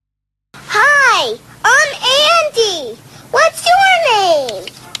I'm Andy. What's your name?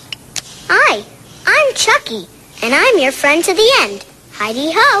 Hi, I'm Chucky, and I'm your friend to the end.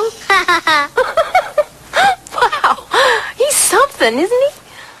 Heidi-ho. Wow, he's something, isn't he?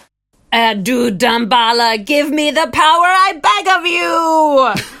 Adu Dambala, give me the power, I beg of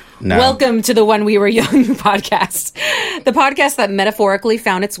you! No. Welcome to the When We Were Young podcast. The podcast that metaphorically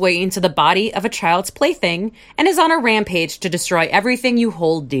found its way into the body of a child's plaything and is on a rampage to destroy everything you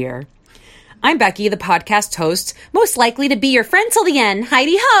hold dear. I'm Becky, the podcast host, most likely to be your friend till the end.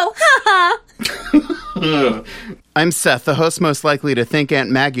 Heidi-ho! Ha ha! I'm Seth, the host most likely to think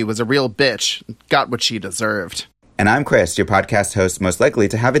Aunt Maggie was a real bitch. Got what she deserved. And I'm Chris, your podcast host most likely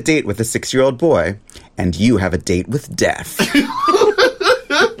to have a date with a 6-year-old boy. And you have a date with death.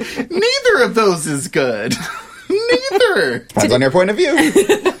 Neither of those is good. Neither. Depends on your point of view.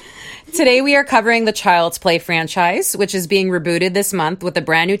 Today we are covering the Child's Play franchise, which is being rebooted this month with a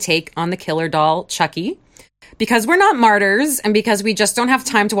brand new take on the killer doll, Chucky. Because we're not martyrs, and because we just don't have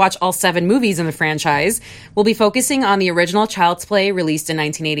time to watch all 7 movies in the franchise, we'll be focusing on the original Child's Play released in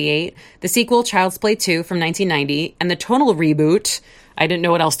 1988, the sequel Child's Play 2 from 1990, and the tonal reboot, I didn't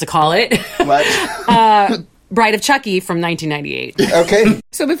know what else to call it, What? Bride of Chucky from 1998. Okay.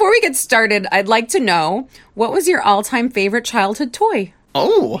 So before we get started, I'd like to know, what was your all-time favorite childhood toy?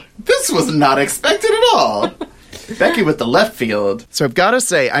 Oh, this was not expected at all. Becky with the left field. So I've got to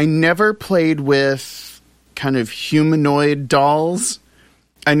say, I never played with kind of humanoid dolls.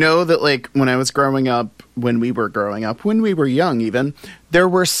 I know that, like, when I was growing up, when we were young even, there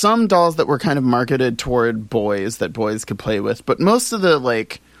were some dolls that were kind of marketed toward boys that boys could play with, but most of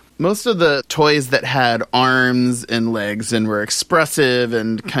the toys that had arms and legs and were expressive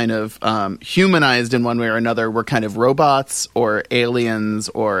and kind of humanized in one way or another were kind of robots or aliens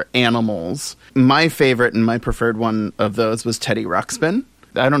or animals. My favorite and my preferred one of those was Teddy Ruxpin.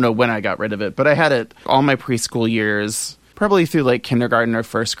 I don't know when I got rid of it, but I had it all my preschool years, probably through like kindergarten or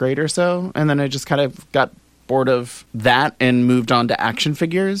first grade or so. And then I just kind of got bored of that and moved on to action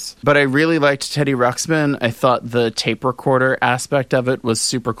figures. But I really liked Teddy Ruxpin. I thought the tape recorder aspect of it was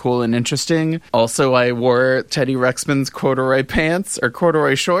super cool and interesting. Also, I wore Teddy Ruxpin's corduroy pants or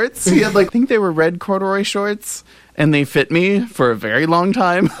corduroy shorts. He had, like, I think they were red corduroy shorts. And they fit me for a very long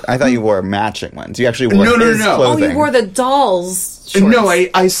time. I thought you wore matching ones. You actually wore No. his Oh, clothing. you wore the doll's shorts. No,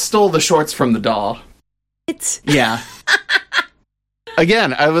 I stole the shorts from the doll. What? Yeah.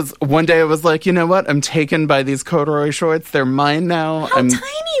 Again, one day I was like, you know what? I'm taken by these corduroy shorts. They're mine now. How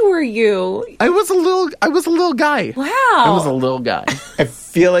tiny were you? I was a little guy. Wow. I was a little guy. I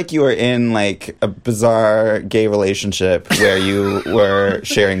feel like you were in, like, a bizarre gay relationship where you were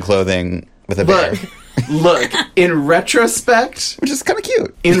sharing clothing with a bear. But look, in retrospect, Which is kind of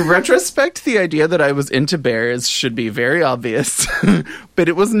cute. In retrospect, the idea that I was into bears should be very obvious, but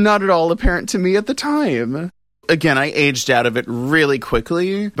it was not at all apparent to me at the time. Again, I aged out of it really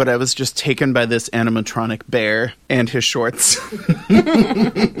quickly, but I was just taken by this animatronic bear and his shorts.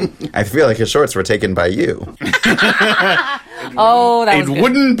 I feel like his shorts were taken by you. Oh, that was It good.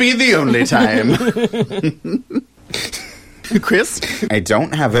 wouldn't be the only time. Chris? I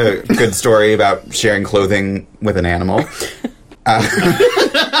don't have a good story about sharing clothing with an animal.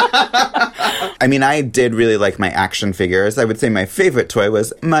 I mean, I did really like my action figures. I would say my favorite toy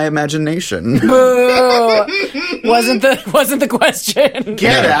was my imagination. Boo. wasn't the question.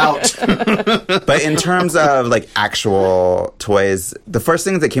 get out. But in terms of, like, actual toys, the first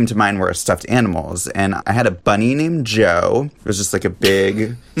things that came to mind were stuffed animals. And I had a bunny named Joe. It was just like a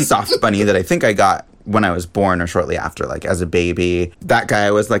big, soft bunny that I think I got when I was born or shortly after, like, as a baby. That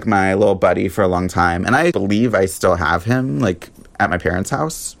guy was, like, my little buddy for a long time. And I believe I still have him, like, at my parents'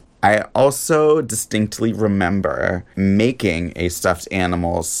 house. I also distinctly remember making a stuffed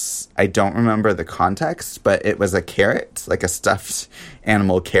animal. I don't remember the context, but it was a carrot, like a stuffed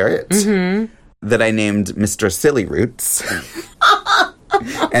animal carrot, that I named Mr. Silly Roots.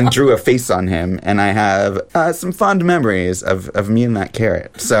 And drew a face on him, and I have some fond memories of me and that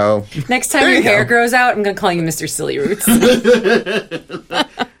carrot. So Next time your hair grows out, I'm going to call you Mr. Silly Roots.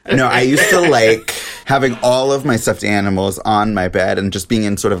 no, I used to like having all of my stuffed animals on my bed and just being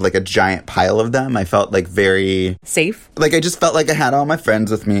in sort of like a giant pile of them. I felt like very Safe. like I just felt like I had all my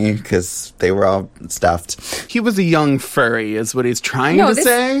friends with me because they were all stuffed. He was a young furry, is what he's trying No, to this-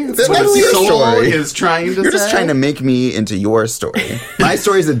 say. That's what your his soul story. is trying to say. You're just trying to make me into your story. My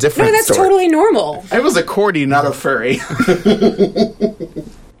story is a No, different that's story. totally normal. I was a corgi, not a furry.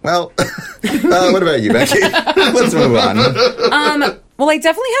 Well, what about you, Becky? Let's move on. Well, I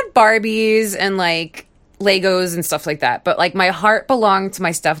definitely had Barbies and like Legos and stuff like that, but like my heart belonged to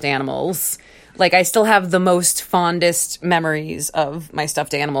my stuffed animals. Like, I still have the most fondest memories of my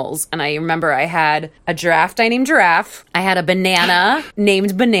stuffed animals. And I remember I had a giraffe I named Giraffe. I had a banana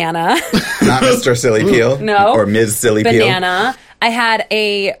named Banana. Not Mr. Silly Peel. No. Or Ms. Silly Peel. Banana. I had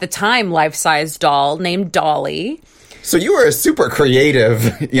at the time, life-size doll named Dolly. So you were a super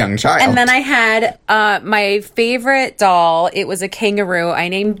creative young child. And then I had my favorite doll. It was a kangaroo I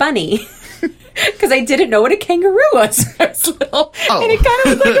named Bunny. Because I didn't know what a kangaroo was when I was little. Oh. And it kind of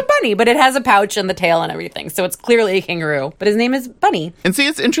looked like a bunny, but it has a pouch and the tail and everything. So it's clearly a kangaroo. But his name is Bunny. And see,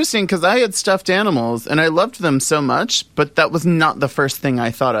 it's interesting because I had stuffed animals and I loved them so much, but that was not the first thing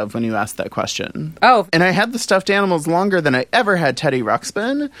I thought of when you asked that question. Oh. And I had the stuffed animals longer than I ever had Teddy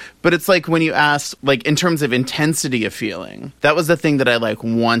Ruxpin, but it's like when you asked, like, in terms of intensity of feeling, that was the thing that I, like,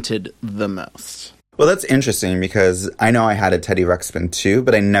 wanted the most. Well, that's interesting because I know I had a Teddy Ruxpin too,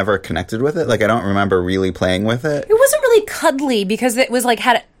 but I never connected with it. Like, I don't remember really playing with it. It wasn't really cuddly because it was, like,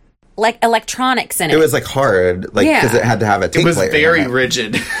 had, like, electronics in it. It was, like, hard, like, because it had to have a tape It was player very in it.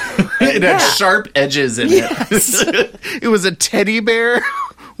 rigid. It had sharp edges in it. It was a teddy bear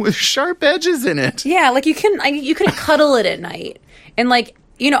with sharp edges in it. Yeah, like, you couldn't cuddle it at night. And, like,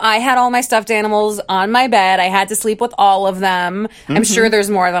 you know, I had all my stuffed animals on my bed. I had to sleep with all of them. I'm sure there's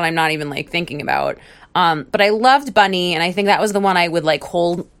more that I'm not even, like, thinking about. But I loved Bunny, and I think that was the one I would, like,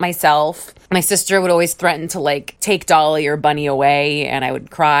 hold myself. My sister would always threaten to, like, take Dolly or Bunny away, and I would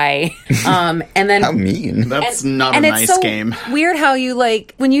cry. And then... How mean. That's not a and nice it's so game. weird how you,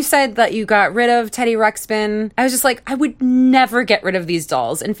 like, when you said that you got rid of Teddy Ruxpin, I was just like, I would never get rid of these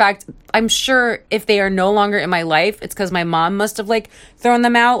dolls. In fact, I'm sure if they are no longer in my life, it's because my mom must have, like, thrown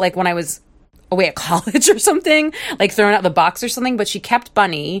them out, like, when I was away at college or something, like, thrown out the box or something, but she kept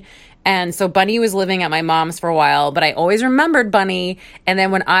Bunny. And so Bunny was living at my mom's for a while, but I always remembered Bunny. And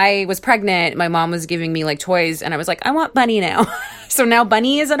then when I was pregnant, my mom was giving me, like, toys, and I was like, I want Bunny now. So now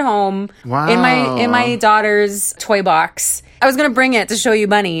Bunny is at home in my daughter's toy box. I was gonna bring it to show you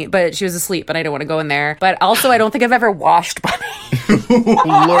Bunny, but she was asleep, and I don't want to go in there. But also, I don't think I've ever washed Bunny.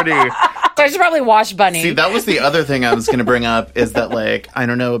 Lordy. So I should probably wash Bunny. See, that was the other thing I was going to bring up is that, like, I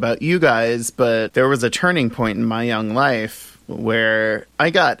don't know about you guys, but there was a turning point in my young life where I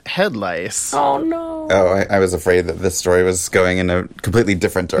got head lice. Oh no. Oh, I was afraid that this story was going in a completely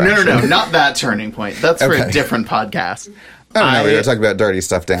different direction. No, not that turning point. That's for a Okay. different podcast. Oh, no, we were talking about dirty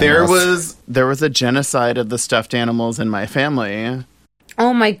stuffed animals. There was a genocide of the stuffed animals in my family.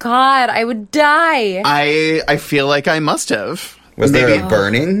 Oh my god, I would die. I feel like I must have. Was there a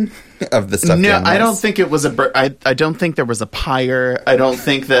burning of the stuffed No, animals? I don't think it was I don't think there was a pyre. I don't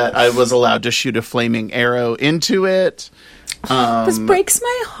think that I was allowed to shoot a flaming arrow into it. This breaks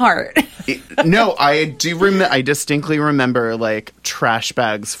my heart. No, I distinctly remember, like, trash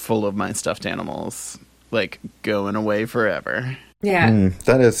bags full of my stuffed animals, like, going away forever. Yeah.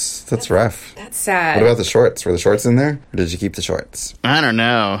 That's rough. That's sad. What about the shorts? Were the shorts in there? Or did you keep the shorts? I don't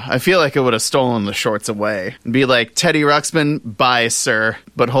know. I feel like I would have stolen the shorts away. And be like, Teddy Ruxpin, bye, sir.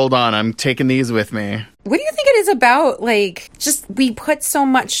 But hold on, I'm taking these with me. What do you think it is about, like, just we put so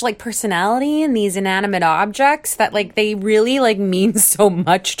much, like, personality in these inanimate objects that, like, they really, like, mean so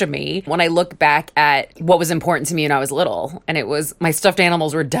much to me when I look back at what was important to me when I was little. And it was, my stuffed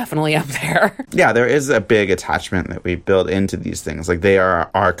animals were definitely up there. Yeah, there is a big attachment that we build into these things. Like, they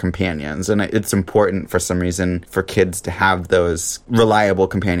are our companions. And it's important for some reason for kids to have those reliable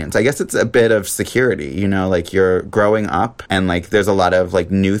companions. I guess it's a bit of security, you know, like, you're growing up and, like, there's a lot of,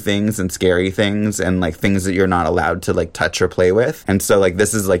 like, new things and scary things and, like, things that you're not allowed to, like, touch or play with. And so, like,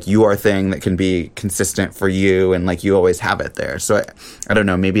 this is, like, your thing that can be consistent for you and, like, you always have it there. So I don't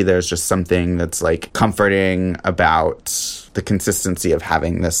know, maybe there's just something that's, like, comforting about the consistency of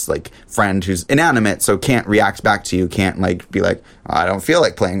having this, like, friend who's inanimate, so can't react back to you, can't, like, be like, oh, I don't feel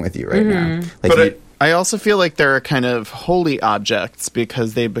like playing with you right now. Like, But I also feel like they're kind of holy objects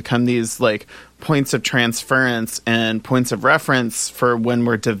because they become these, like, points of transference and points of reference for when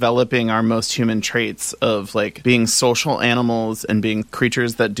we're developing our most human traits of, like, being social animals and being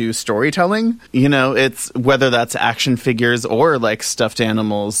creatures that do storytelling. You know, it's whether that's action figures or, like, stuffed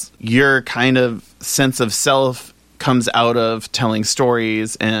animals, your kind of sense of self comes out of telling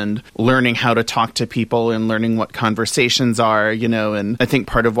stories and learning how to talk to people and learning what conversations are, you know. And I think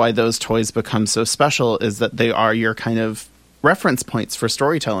part of why those toys become so special is that they are your kind of reference points for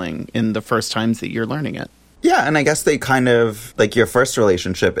storytelling in the first times that you're learning it. yeah, and I guess they kind of, like, your first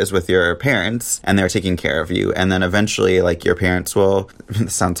relationship is with your parents, and they're taking care of you, and then eventually, like, your parents will,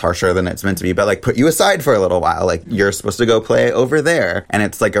 this sounds harsher than it's meant to be, but, like, put you aside for a little while, like, you're supposed to go play over there, and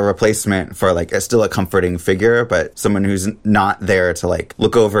it's, like, a replacement for, like, still a comforting figure, but someone who's not there to, like,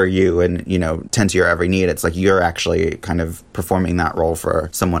 look over you and, you know, tend to your every need. It's like you're actually kind of performing that role for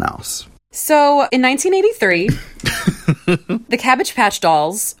someone else. So, in 1983, the Cabbage Patch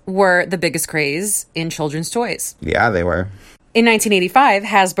Dolls were the biggest craze in children's toys. Yeah, they were. In 1985,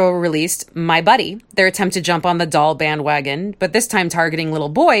 Hasbro released My Buddy, their attempt to jump on the doll bandwagon, but this time targeting little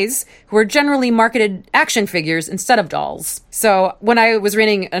boys who were generally marketed action figures instead of dolls. So when I was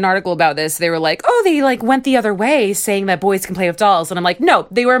reading an article about this, they were like, oh, they went the other way saying that boys can play with dolls. And I'm like, no,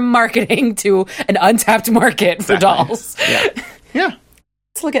 they were marketing to an untapped market for dolls. Yeah. Yeah.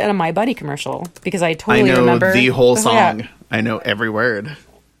 Let's look at a My Buddy commercial because I totally I know remember the whole song. Yeah. I know every word.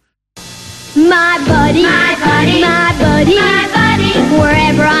 My buddy, my buddy, my buddy, my buddy.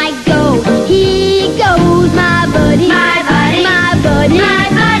 Wherever I go, he goes. My buddy, my buddy, my buddy, my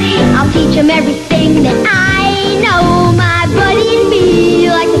buddy. I'll teach him everything that I know. My buddy and me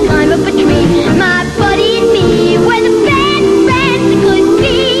like to climb up a tree. My buddy and me, we're the best friends that could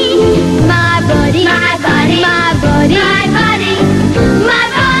be. My buddy, my buddy, my buddy, my buddy, my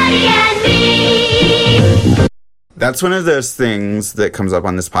buddy and me. That's one of those things that comes up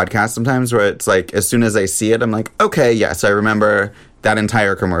on this podcast sometimes where it's like, as soon as I see it, I'm like, okay, yes, I remember that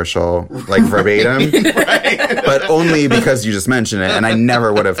entire commercial, like verbatim, but only because you just mentioned it. And I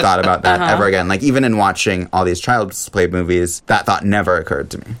never would have thought about that ever again. Like, even in watching all these Child's Play movies, that thought never occurred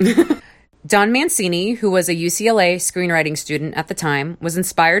to me. Don Mancini, who was a UCLA screenwriting student at the time, was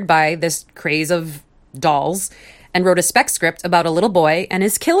inspired by this craze of dolls and wrote a spec script about a little boy and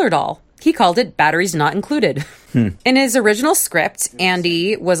his killer doll. He called it Batteries Not Included. In his original script,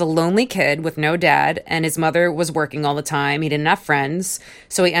 Andy was a lonely kid with no dad, and his mother was working all the time. He didn't have friends,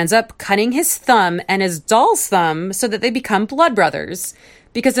 so he ends up cutting his thumb and his doll's thumb so that they become blood brothers.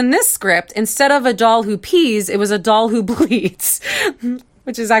 Because in this script, instead of a doll who pees, it was a doll who bleeds.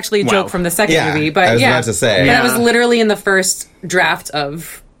 Which is actually a joke from the second movie. But I was about to say. But that was literally in the first draft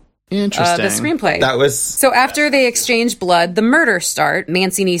of Interesting. the screenplay. That was... So after they exchange blood, the murders start.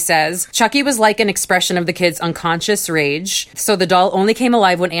 Mancini says, Chucky was like an expression of the kid's unconscious rage. So the doll only came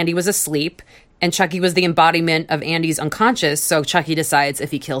alive when Andy was asleep. And Chucky was the embodiment of Andy's unconscious. So Chucky decides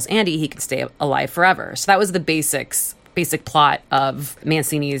if he kills Andy, he can stay alive forever. So that was the basic plot of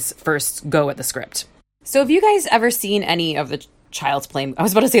Mancini's first go at the script. So have you guys ever seen any of the Child's Play? I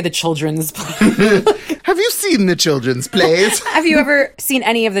was about to say the children's play. Have you seen the children's plays? Have you ever seen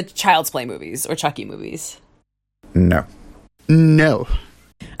any of the Child's Play movies or Chucky movies? No. No.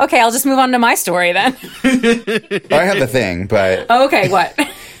 Okay, I'll just move on to my story then. I have the thing, but... Oh, okay, what?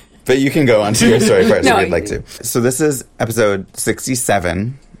 But you can go on to your story first No, if you'd like to. So this is episode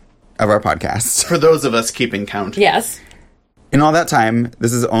 67 of our podcast. For those of us keeping count. Yes. In all that time,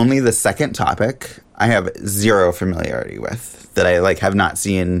 this is only the second topic I have zero familiarity with, that I have not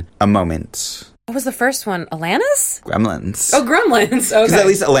seen a moment. What was the first one? Alanis? Gremlins. Oh, Gremlins. Okay. Because at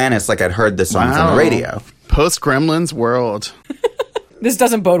least Alanis, I'd heard this song from the radio. Post-Gremlins world. This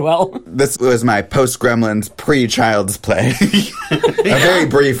doesn't bode well. This was my post-Gremlins, pre-Child's Play. A very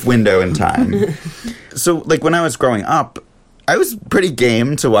brief window in time. So, when I was growing up, I was pretty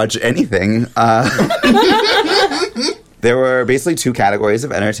game to watch anything. There were basically two categories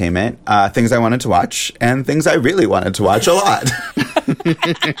of entertainment, things I wanted to watch and things I really wanted to watch a lot.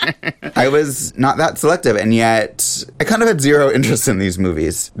 I was not that selective, and yet I kind of had zero interest in these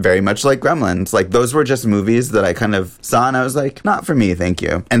movies, very much like Gremlins. Those were just movies that I kind of saw, and I was like, not for me, thank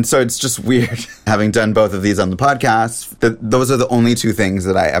you. And so it's just weird, having done both of these on the podcast, that those are the only two things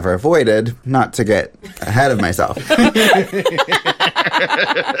that I ever avoided, not to get ahead of myself.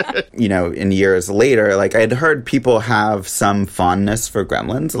 In years later, I had heard people have some fondness for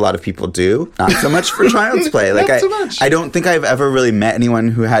Gremlins. A lot of people do. Not so much for Child's Play. Not so much. I don't think I've ever really met anyone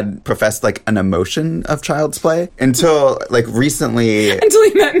who had professed an emotion of Child's Play until recently. Until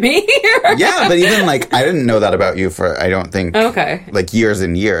you met me. Yeah, but even I didn't know that about you for, I don't think, okay, years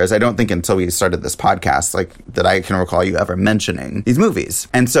and years. I don't think until we started this podcast that I can recall you ever mentioning these movies.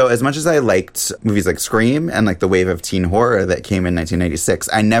 And so as much as I liked movies like Scream and the wave of teen horror that came in 1996,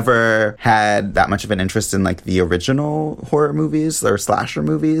 I never had that much of an interest in the original horror movies or slasher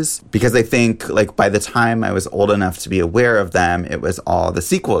movies, because I think by the time I was old enough to be aware of them, it was all the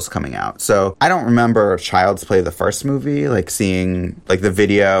sequels coming out. So I don't remember Child's Play, the first movie, seeing the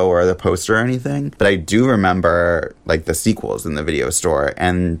video or the poster or anything, but I do remember the sequels in the video store,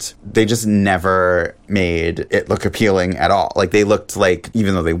 and they just never made it look appealing at all. They looked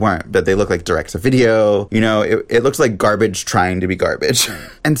even though they weren't, but they looked like direct to video. It looks like garbage trying to be garbage.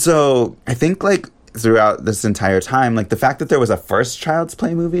 And so I think throughout this entire time, the fact that there was a first Child's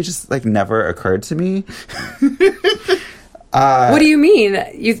Play movie just never occurred to me. What do you mean?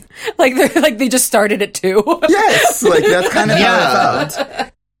 You they just started it too? Yes, that's kind of how it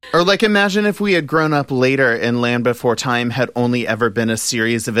felt. Or like, imagine if we had grown up later and Land Before Time had only ever been a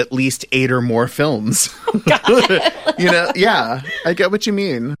series of at least 8 or more films. Yeah, I get what you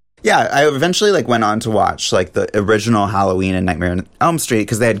mean. Yeah, I eventually went on to watch the original Halloween and Nightmare on Elm Street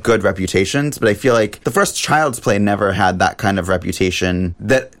because they had good reputations, but I feel like the first Child's Play never had that kind of reputation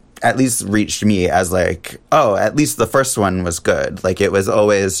that at least reached me as at least the first one was good. It was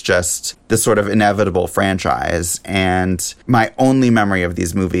always just this sort of inevitable franchise. And my only memory of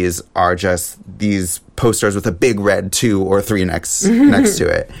these movies are just these posters with a big red 2 or 3 next to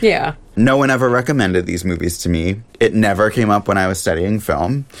it. Yeah. No one ever recommended these movies to me. It never came up when I was studying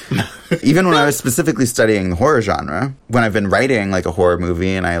film. Even when I was specifically studying the horror genre. When I've been writing a horror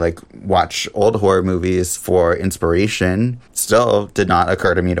movie and I watch old horror movies for inspiration, still did not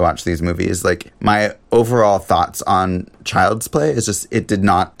occur to me to watch these movies. My overall thoughts on Child's Play is just, it did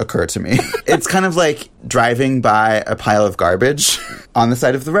not occur to me. It's kind of like driving by a pile of garbage on the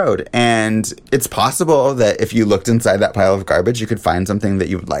side of the road. And it's possible that if you looked inside that pile of garbage, you could find something that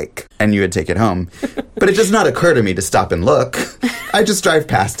you would like and you would take it home. But it does not occur to me to stop and look. I just drive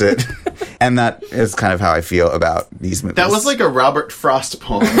past it. And that is kind of how I feel about these movies. That was like a Robert Frost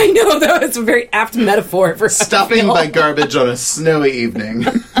poem. I know, that was a very apt metaphor for Stopping by garbage on a snowy evening.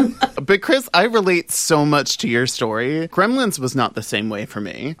 But Chris, I relate so much to your story. Gremlins was not the same way for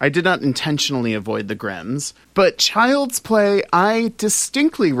me. I did not intentionally avoid the Grems. But Child's Play, I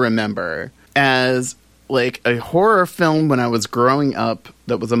distinctly remember as a horror film when I was growing up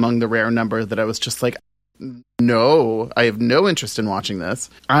that was among the rare number that I was just no, I have no interest in watching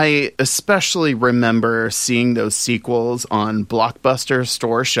this. I especially remember seeing those sequels on Blockbuster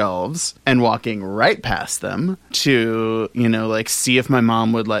store shelves and walking right past them to, see if my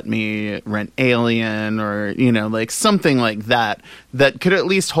mom would let me rent Alien or, something like that could at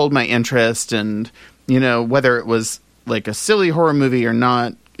least hold my interest. And, whether it was a silly horror movie or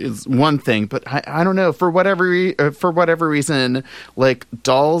not is one thing, but I don't know, for whatever reason,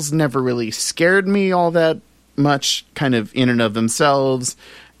 dolls never really scared me all that much kind of in and of themselves,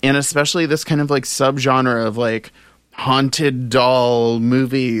 and especially this kind of subgenre of haunted doll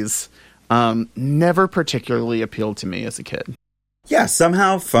movies never particularly appealed to me as a kid. Yeah,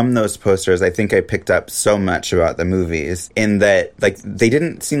 somehow from those posters, I think I picked up so much about the movies in that, they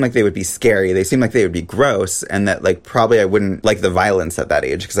didn't seem like they would be scary. They seemed like they would be gross, and that, probably I wouldn't like the violence at that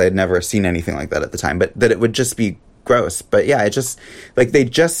age because I had never seen anything like that at the time, but that it would just be gross. But yeah, it just, they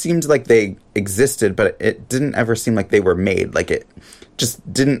just seemed like they existed, but it didn't ever seem like they were made. It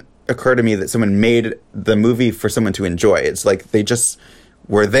just didn't occur to me that someone made the movie for someone to enjoy. It's they just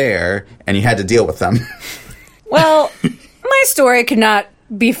were there, and you had to deal with them. Well... My story could not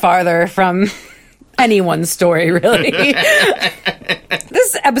be farther from anyone's story, really.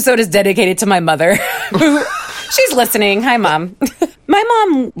 This episode is dedicated to my mother. She's listening. Hi, Mom. My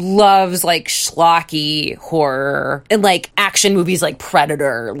mom loves schlocky horror and action movies like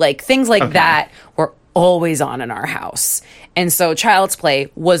Predator, things like that were always on in our house. And so Child's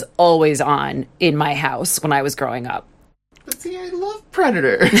Play was always on in my house when I was growing up. But see, I love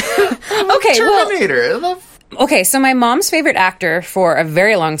Predator. Okay, Terminator. Okay, so my mom's favorite actor for a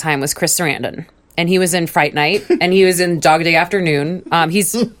very long time was Chris Sarandon. And he was in Fright Night, and he was in Dog Day Afternoon.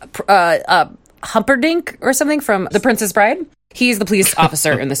 He's Humperdinck or something from The Princess Bride. He's the police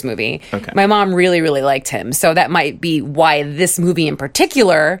officer in this movie. Okay. My mom really, really liked him. So that might be why this movie in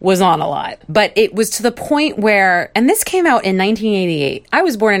particular was on a lot. But it was to the point where, and this came out in 1988. I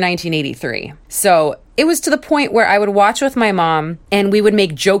was born in 1983. So it was to the point where I would watch with my mom, and we would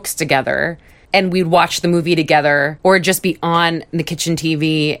make jokes together. And we'd watch the movie together, or just be on the kitchen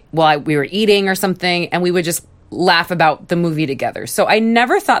TV while we were eating or something, and we would just laugh about the movie together. So I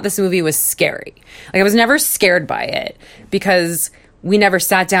never thought this movie was scary. I was never scared by it, because we never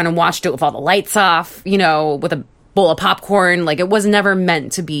sat down and watched it with all the lights off, with a bowl of popcorn. It was never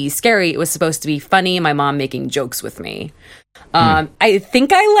meant to be scary. It was supposed to be funny, my mom making jokes with me. I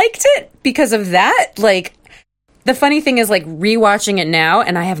think I liked it because of that. The funny thing is, rewatching it now,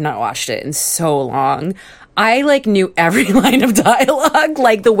 and I have not watched it in so long, I, knew every line of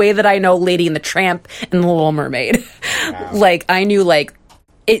dialogue, the way that I know Lady and the Tramp and The Little Mermaid. Wow. I knew,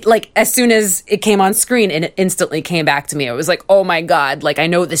 it, as soon as it came on screen, and it instantly came back to me. I was oh my God, I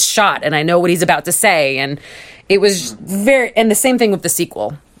know this shot, and I know what he's about to say, and it was and the same thing with the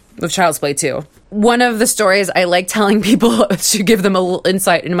sequel, with Child's Play 2. One of the stories I like telling people to give them a little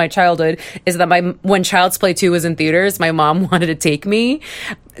insight into my childhood is that when Child's Play 2 was in theaters, my mom wanted to take me,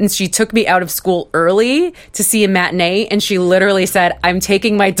 and she took me out of school early to see a matinee, and she literally said, "I'm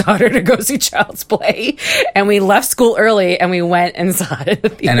taking my daughter to go see Child's Play." And we left school early, and we went and saw it at the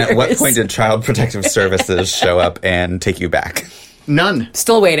theaters. And at what point did Child Protective Services show up and take you back? None.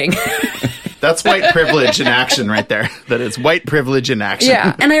 Still waiting. That's white privilege in action right there. That is white privilege in action.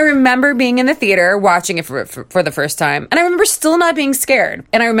 Yeah. And I remember being in the theater watching it for the first time. And I remember still not being scared.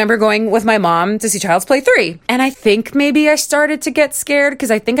 And I remember going with my mom to see Child's Play 3. And I think maybe I started to get scared because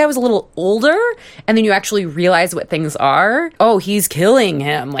I think I was a little older. And then you actually realize what things are. Oh, he's killing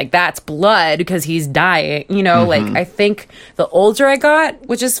him. Like, that's blood because he's dying. You know, like, I think the older I got,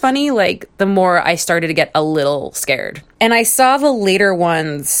 which is funny, like, the more I started to get a little scared. And I saw the later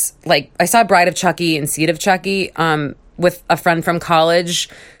ones, like, I saw Bride of Chucky and Seed of Chucky with a friend from college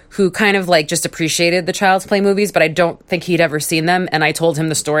who kind of, like, just appreciated the Child's Play movies, but I don't think he'd ever seen them. And I told him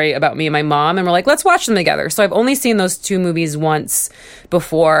the story about me and my mom, and we're like, let's watch them together. So I've only seen those two movies once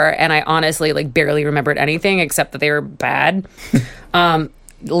before, and I honestly, like, barely remembered anything except that they were bad.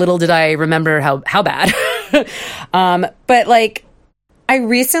 Little did I remember how bad. But, like, I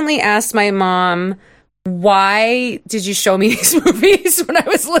recently asked my mom, why did you show me these movies when I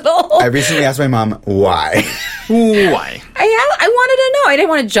was little? I recently asked my mom why. Why? I wanted to know. I didn't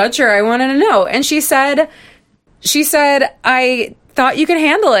want to judge her. I wanted to know. And she said, I thought you could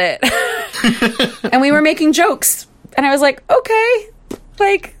handle it. And we were making jokes. And I was like, okay,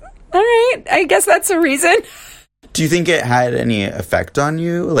 like, all right, I guess that's a reason. Do you think it had any effect on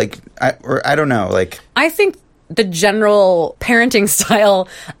you? Like, I don't know. Like, I think the general parenting style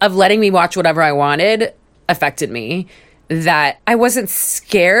of letting me watch whatever I wanted affected me. That I wasn't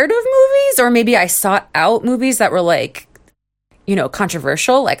scared of movies, or maybe I sought out movies that were, like, you know,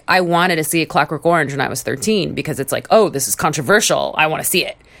 controversial. Like, I wanted to see A Clockwork Orange when I was 13 because it's like, oh, this is controversial. I want to see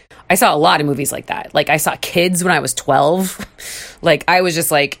it. I saw a lot of movies like that. Like, I saw Kids when I was 12. Like, I was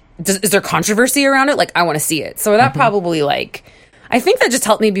just like, is there controversy around it? Like, I want to see it. So that probably, like, I think that just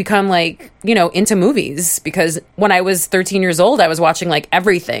helped me become, like, you know, into movies, because when I was 13 years old, I was watching, like,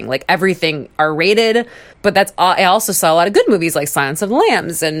 everything R-rated, but I also saw a lot of good movies like Silence of the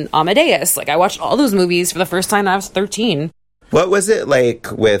Lambs and Amadeus. Like, I watched all those movies for the first time when I was 13. what was it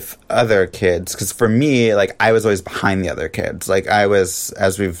like with other kids? Because for me, like, I was always behind the other kids. Like, I was,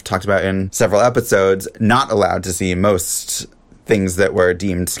 as we've talked about in several episodes, not allowed to see most things that were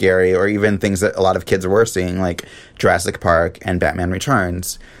deemed scary, or even things that a lot of kids were seeing, like Jurassic Park and Batman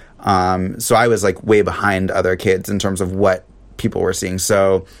Returns. So I was, like, way behind other kids in terms of what people were seeing.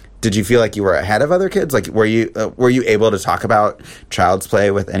 So did you feel like you were ahead of other kids? Like, were you able to talk about Child's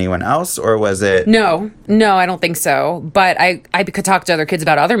Play with anyone else, or was it? No, I don't think so. But I could talk to other kids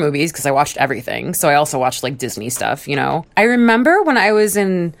about other movies because I watched everything. So I also watched, like, Disney stuff, you know? I remember when I was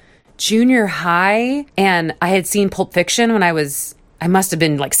in junior high and I had seen Pulp Fiction when I must have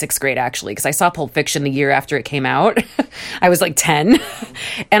been, like, 6th grade, actually, because I saw Pulp Fiction the year after it came out. I was, like, 10.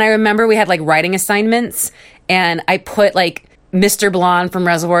 And I remember we had, like, writing assignments, and I put, like, Mr. Blonde from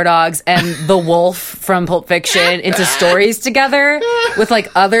Reservoir Dogs and the wolf from Pulp Fiction into stories together with,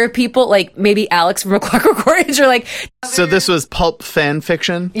 like, other people, like maybe Alex from A Clockwork Orange, or, like... So this was pulp fan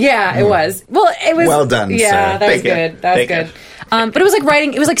fiction? Yeah, it was. Well, it was... Well done, yeah, sir. that was good. That was good. But it was like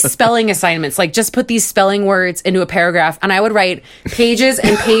writing, it was like spelling assignments, like just put these spelling words into a paragraph, and I would write pages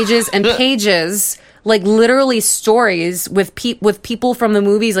and pages and pages, like literally stories with people from the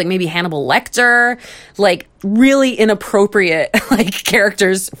movies, like maybe Hannibal Lecter, like really inappropriate, like,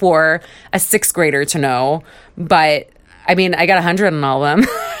 characters for a 6th grader to know. But I mean, I got 100 on all of them.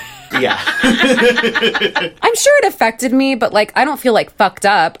 Yeah. I'm sure it affected me, but, like, I don't feel, like, fucked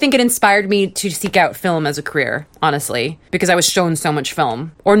up. I think it inspired me to seek out film as a career, honestly, because I was shown so much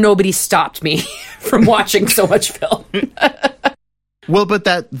film, or nobody stopped me from watching so much film. Well, but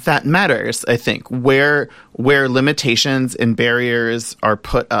that matters, I think, where limitations and barriers are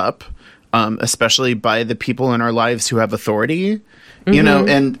put up, especially by the people in our lives who have authority, you know,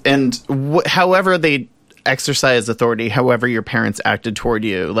 and however they exercise authority, however your parents acted toward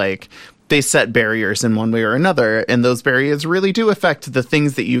you, like, they set barriers in one way or another, and those barriers really do affect the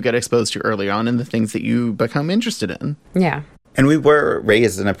things that you get exposed to early on and the things that you become interested in. Yeah. And we were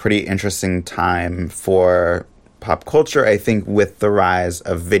raised in a pretty interesting time for pop culture, I think, with the rise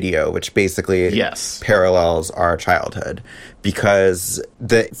of video, which basically parallels our childhood, because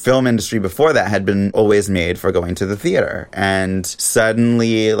the film industry before that had been always made for going to the theater. And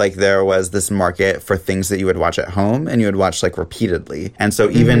suddenly, like, there was this market for things that you would watch at home and you would watch, like, repeatedly. And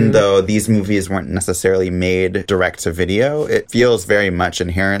so even though these movies weren't necessarily made direct to video, it feels very much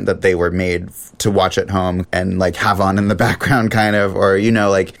inherent that they were made to watch at home and, like, have on in the background, kind of, or, you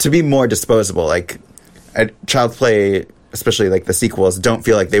know, like, to be more disposable. Like, Child's Play, especially, like, the sequels, don't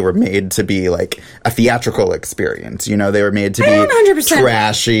feel like they were made to be, like, a theatrical experience. You know, they were made to be 100%.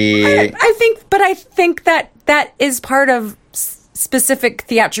 Trashy. I think that is part of specific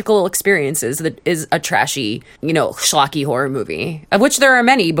theatrical experiences that is a trashy, schlocky horror movie, of which there are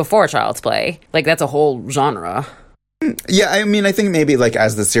many before Child's Play. Like, that's a whole genre. Yeah, I mean, I think maybe, like,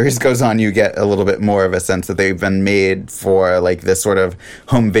 as the series goes on, you get a little bit more of a sense that they've been made for, like, this sort of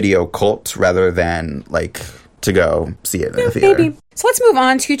home video cult rather than, like, to go see it in the theater. Maybe. So let's move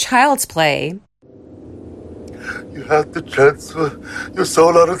on to Child's Play. You have to transfer your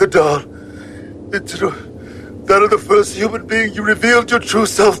soul out of the doll into that of the first human being you revealed your true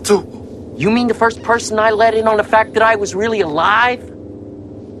self to. You mean the first person I let in on the fact that I was really alive?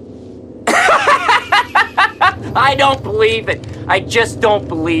 I don't believe it. I just don't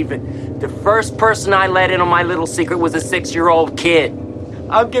believe it. The first person I let in on my little secret was a 6-year-old kid.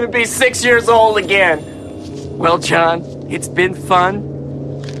 I'm gonna be 6 years old again. Well, John, it's been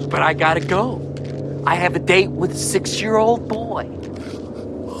fun, but I gotta go. I have a date with a 6-year-old boy.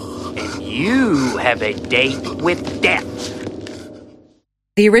 And you have a date with death.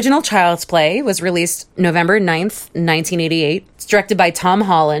 The original Child's Play was released November 9th, 1988. It's directed by Tom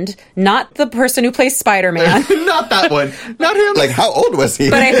Holland, not the person who plays Spider-Man. Not that one. Not him. Like, how old was he?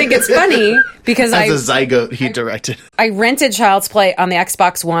 But I think it's funny because As a zygote, he directed. I rented Child's Play on the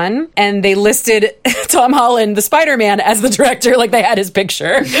Xbox One, and they listed Tom Holland, the Spider-Man, as the director, like they had his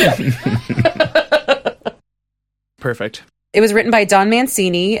picture. Perfect. It was written by Don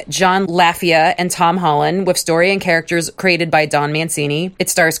Mancini, John Lafia, and Tom Holland, with story and characters created by Don Mancini. It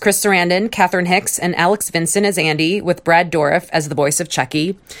stars Chris Sarandon, Catherine Hicks, and Alex Vincent as Andy, with Brad Dourif as the voice of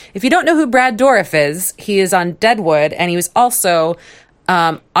Chucky. If you don't know who Brad Dourif is, he is on Deadwood, and he was also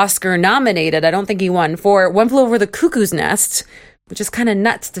Oscar nominated. I don't think he won, for One Flew Over the Cuckoo's Nest, which is kind of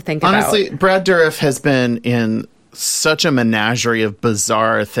nuts to think about. Honestly, Brad Dourif has been in such a menagerie of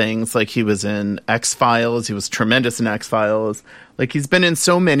bizarre things. Like, he was in X-Files. He was tremendous in X-Files. Like, he's been in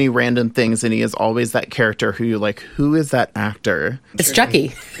so many random things, and he is always that character who you're like, who is that actor? It's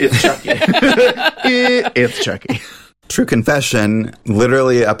Chucky. It's Chucky. It's Chucky. True confession,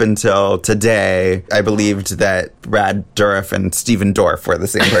 literally up until today, I believed that Brad Dourif and Steven Dorff were the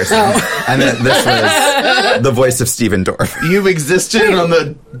same person. And that this was the voice of Steven Dorff. You existed on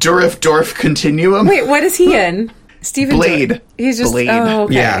the Dourif-Dorff continuum? Wait, what is he in? Stephen Blade. He's just Blade. Oh,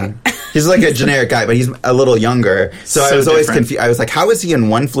 okay. Yeah. He's like a generic guy, but he's a little younger. So I was always different. confused. I was like, how is he in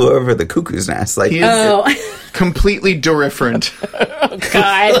One Flew Over the Cuckoo's Nest? Like, He is completely different.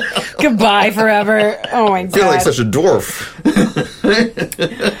 God. Goodbye forever. Oh my God. I feel like such a dwarf.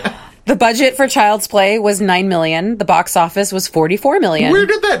 The budget for Child's Play was $9 million. The box office was $44 million. Where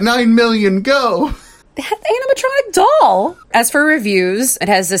did that $9 million go? They had the animatronic doll. As for reviews, it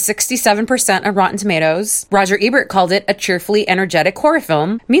has a 67% on Rotten Tomatoes. Roger Ebert called it a cheerfully energetic horror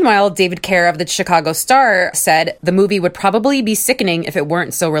film. Meanwhile, David Kerr of the Chicago Star said the movie would probably be sickening if it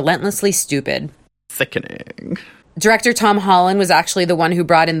weren't so relentlessly stupid. Sickening. Director Tom Holland was actually the one who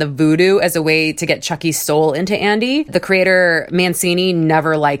brought in the voodoo as a way to get Chucky's soul into Andy. The creator, Mancini,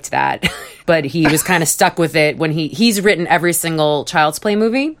 never liked that, but he was kind of stuck with it when he's written every single Child's Play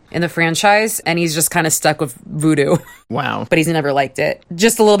movie in the franchise, and he's just kind of stuck with voodoo. Wow. But he's never liked it.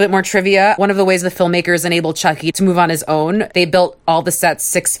 Just a little bit more trivia. One of the ways the filmmakers enabled Chucky to move on his own, they built all the sets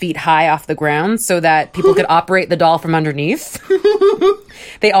 6 feet high off the ground so that people could operate the doll from underneath.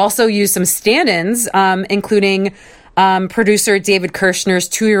 They also used some stand-ins, including producer David Kirshner's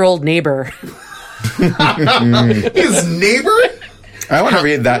 2-year-old neighbor. His neighbor? I want to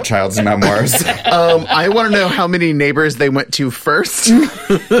read that child's memoirs. I want to know how many neighbors they went to first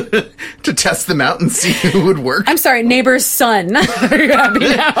to test them out and see who would work. I'm sorry, neighbor's son. Are you happy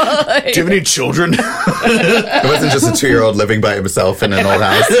now? Do you have any children? It wasn't just a 2-year-old living by himself in an old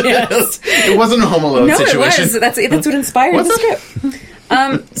house. Yes. It wasn't a Home Alone No, situation. it was. That's what inspired the script.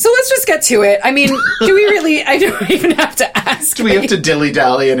 So let's just get to it. I mean, do we really? I don't even have to ask. Do we have to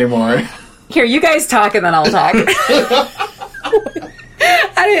dilly-dally anymore? Here, you guys talk and then I'll talk.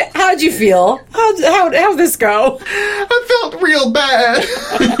 How'd you feel? How'd this go? I felt real bad.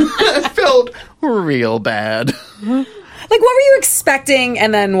 I felt real bad. Like, what were you expecting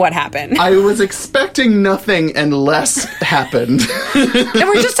and then what happened? I was expecting nothing and less happened. And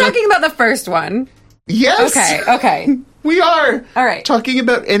we're just talking about the first one. Yes. Okay. We are. All right. Talking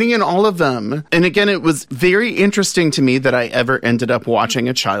about any and all of them. And again, it was very interesting to me that I ever ended up watching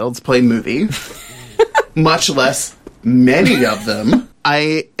a Child's Play movie, much less many of them.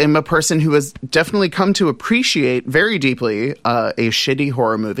 I am a person who has definitely come to appreciate very deeply a shitty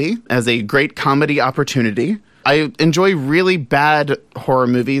horror movie as a great comedy opportunity. I enjoy really bad horror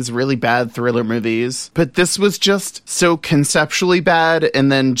movies, really bad thriller movies, but this was just so conceptually bad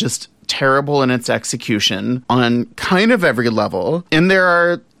and then just terrible in its execution on kind of every level. And there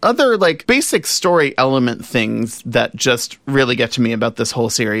are other like basic story element things that just really get to me about this whole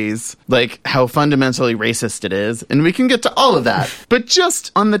series, like how fundamentally racist it is. And we can get to all of that. But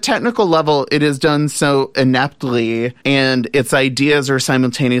just on the technical level, it is done so ineptly, and its ideas are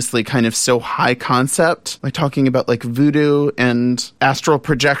simultaneously kind of so high concept, like talking about like voodoo and astral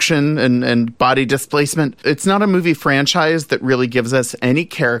projection and body displacement. It's not a movie franchise that really gives us any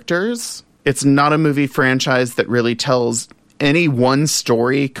characters. It's not a movie franchise that really tells any one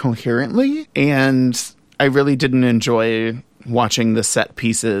story coherently, and I really didn't enjoy watching the set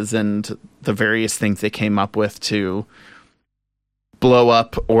pieces and the various things they came up with to blow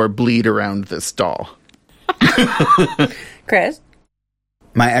up or bleed around this doll. Chris?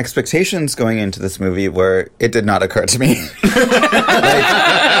 My expectations going into this movie were, it did not occur to me.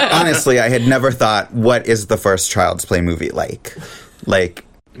 Like, honestly, I had never thought, what is the first Child's Play movie like? Like,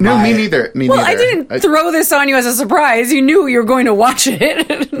 No, me neither. Me Well, neither. I didn't throw this on you as a surprise. You knew you were going to watch it.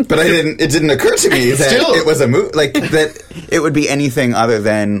 But it didn't occur to me that Still. it was a movie, like, that it would be anything other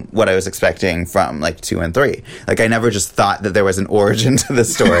than what I was expecting from, like, 2 and 3. Like, I never just thought that there was an origin to the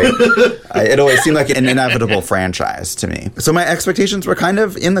story. It always seemed like an inevitable franchise to me. So my expectations were kind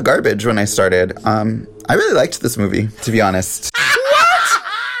of in the garbage when I started. I really liked this movie, to be honest.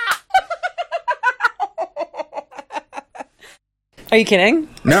 Are you kidding?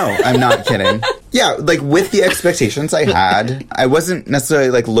 No, I'm not kidding. Yeah, like, with the expectations I had, I wasn't necessarily,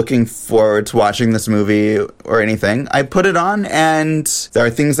 like, looking forward to watching this movie or anything. I put it on, and there are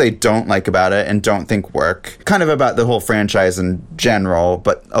things I don't like about it and don't think work. Kind of about the whole franchise in general,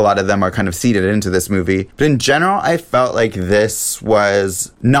 but a lot of them are kind of seeded into this movie. But in general, I felt like this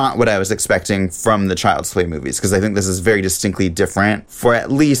was not what I was expecting from the Child's Play movies, because I think this is very distinctly different. For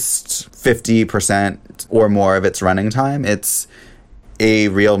at least 50% or more of its running time, it's a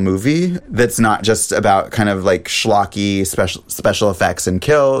real movie that's not just about kind of like schlocky special effects and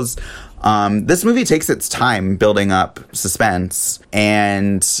kills. This movie takes its time building up suspense,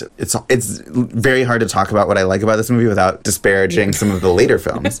 and it's very hard to talk about what I like about this movie without disparaging some of the later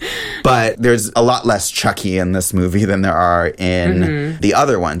films. But there's a lot less Chucky in this movie than there are in the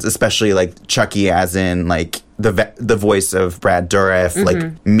other ones, especially like Chucky as in like the voice of Brad Dourif,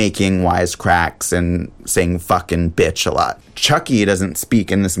 like making wisecracks and saying fucking bitch a lot. Chucky doesn't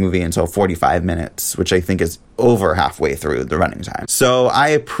speak in this movie until 45 minutes, which I think is over halfway through the running time. So I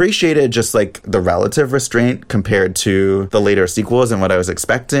appreciated just like the relative restraint compared to the later sequels and what I was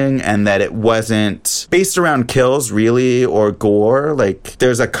expecting, and that it wasn't based around kills really or gore. Like,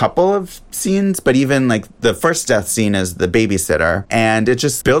 there's a couple of scenes, but even like the first death scene is the babysitter, and it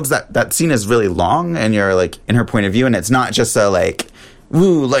just builds that scene is really long, and you're like in her point of view, and it's not just a like,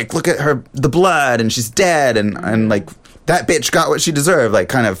 ooh, like look at her, the blood, and she's dead, and like that bitch got what she deserved, like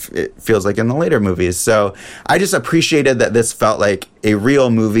kind of it feels like in the later movies. So I just appreciated that this felt like a real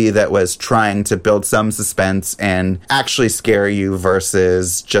movie that was trying to build some suspense and actually scare you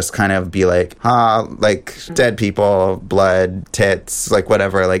versus just kind of be like, like dead people, blood, tits, like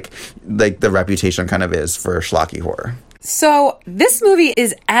whatever, like the reputation kind of is for schlocky horror. So this movie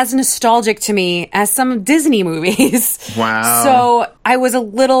is as nostalgic to me as some Disney movies. Wow. So I was a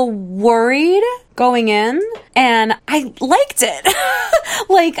little worried going in, and I liked it.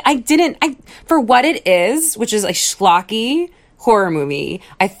 Like, for what it is, which is a schlocky horror movie,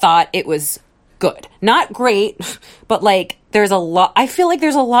 I thought it was good. Not great, but like, I feel like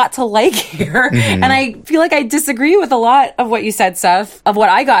there's a lot to like here. And I feel like I disagree with a lot of what you said, Seth, of what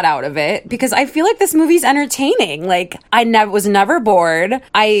I got out of it, because I feel like this movie's entertaining. Like, I was never bored.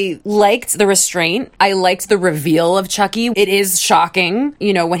 I liked the restraint. I liked the reveal of Chucky. It is shocking,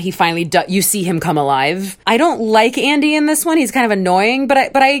 when he finally you see him come alive. I don't like Andy in this one. He's kind of annoying, but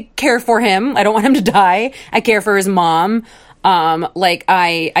I care for him. I don't want him to die. I care for his mom.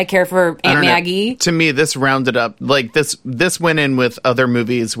 I care for Aunt Maggie. To me, this rounded up, like, this went in with other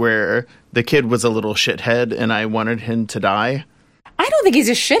movies where the kid was a little shithead and I wanted him to die. I don't think he's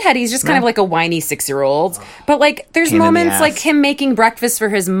a shithead. He's just kind of like a whiny 6-year-old. But like, there's moments like him making breakfast for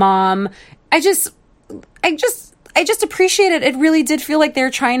his mom. I just appreciate it. It really did feel like they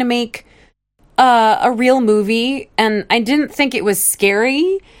were trying to make a real movie, and I didn't think it was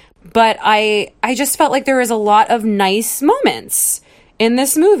scary. But I just felt like there was a lot of nice moments in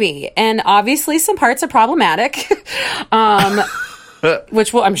this movie. And obviously some parts are problematic,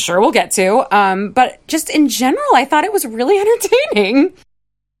 which I'm sure we'll get to. But just in general, I thought it was really entertaining.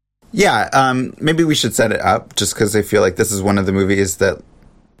 Yeah, maybe we should set it up, just because I feel like this is one of the movies that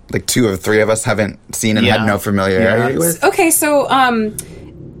like 2 or 3 of us haven't seen and had no familiarity with. Okay, so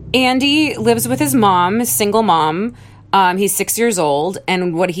Andy lives with his mom, his single mom. He's 6 years old,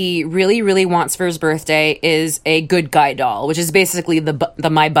 and what he really, really wants for his birthday is a good guy doll, which is basically the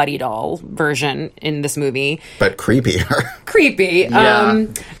My Buddy doll version in this movie. But creepier. Creepy. Yeah.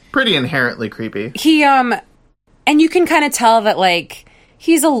 Pretty inherently creepy. He and you can kind of tell that like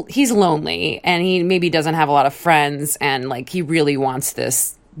he's lonely, and he maybe doesn't have a lot of friends, and like he really wants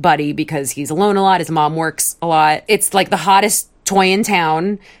this buddy because he's alone a lot. His mom works a lot. It's like the hottest toy in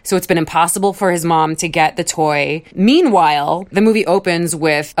town, so it's been impossible for his mom to get the toy. Meanwhile, the movie opens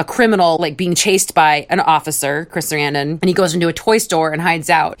with a criminal like being chased by an officer, Chris Sarandon, and he goes into a toy store and hides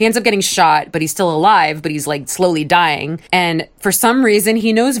out. He ends up getting shot, but he's still alive, but he's like slowly dying. And for some reason,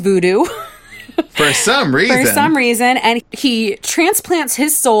 he knows voodoo. For some reason. And he transplants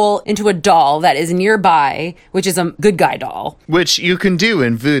his soul into a doll that is nearby, which is a good guy doll. Which you can do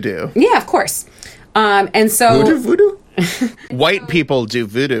in voodoo. Yeah, of course. And so... Voodoo? White people do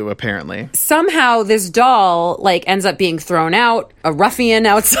voodoo, apparently. Somehow this doll like ends up being thrown out. A ruffian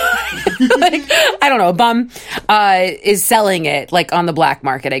outside, like, I don't know, a bum, is selling it like on the black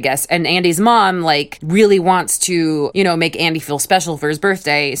market, I guess. And Andy's mom like really wants to, you know, make Andy feel special for his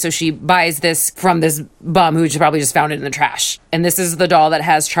birthday. So she buys this from this bum who probably just found it in the trash. And this is the doll that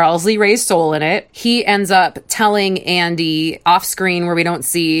has Charles Lee Ray's soul in it. He ends up telling Andy off screen where we don't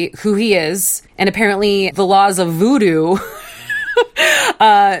see who he is. And apparently the laws of voodoo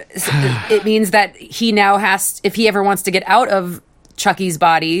it means that he now has, if he ever wants to get out of Chucky's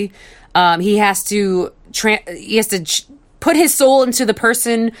body, he has to put his soul into the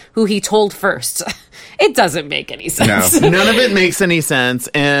person who he told first. It doesn't make any sense. No. None of it makes any sense,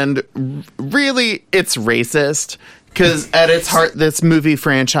 and really, it's racist. Because at its heart, this movie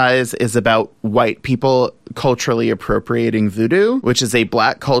franchise is about white people culturally appropriating voodoo, which is a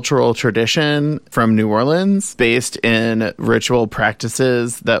black cultural tradition from New Orleans based in ritual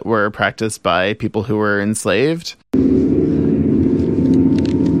practices that were practiced by people who were enslaved.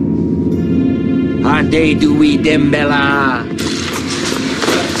 Ade Dewey Dembella.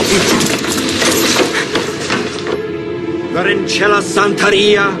 Varincella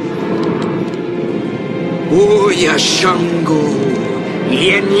Santaria. Oya Shango,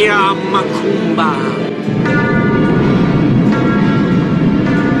 Yenya Makumba.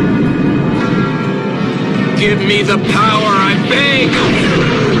 Give me the power, I beg.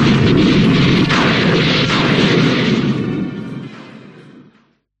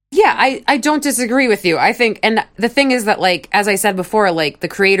 Yeah, I don't disagree with you. I think, and the thing is that, like, as I said before, like, the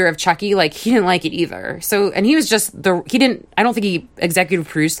creator of Chucky, like, he didn't like it either. So, and he was just I don't think he executive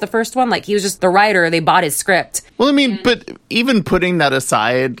produced the first one. Like, he was just the writer. They bought his script. Well, I mean, but even putting that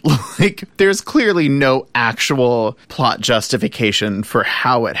aside, like, there's clearly no actual plot justification for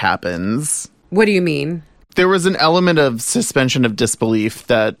how it happens. What do you mean? There was an element of suspension of disbelief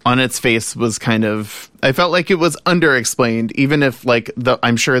that on its face was kind of, I felt like it was underexplained, even if like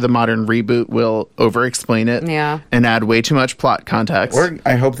I'm sure the modern reboot will over-explain it and add way too much plot context. Or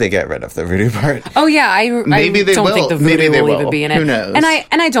I hope they get rid of the voodoo part. Oh yeah, Maybe they don't will. think the voodoo Maybe they will will. even be in it. Who knows? And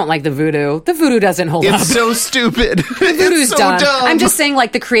I don't like the voodoo. The voodoo doesn't hold up. It's so stupid. The voodoo's so done. dumb. I'm just saying,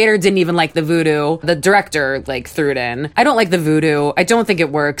 like, the creator didn't even like the voodoo. The director, like, threw it in. I don't like the voodoo. I don't think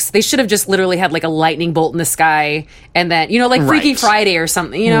it works. They should have just literally had, like, a lightning bolt in the sky, and then, you know, like Freaky Friday or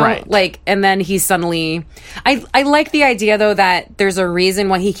something, you know? Like, and then he suddenly... I like the idea, though, that there's a reason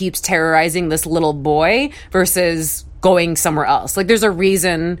why he keeps terrorizing this little boy versus going somewhere else. Like, there's a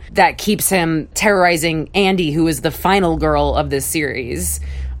reason that keeps him terrorizing Andy, who is the final girl of this series.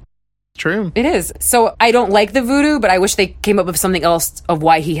 True. It is. So I don't like the voodoo, but I wish they came up with something else of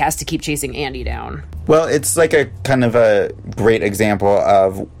why he has to keep chasing Andy down. Well, it's like a kind of a great example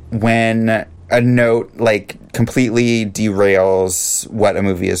of when a note like completely derails what a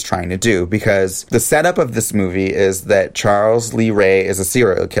movie is trying to do, because the setup of this movie is that Charles Lee Ray is a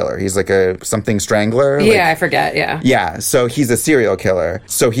serial killer. He's like a something strangler. Yeah, I forget. Yeah. So he's a serial killer.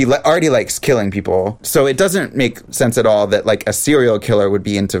 So he already likes killing people. So it doesn't make sense at all that like a serial killer would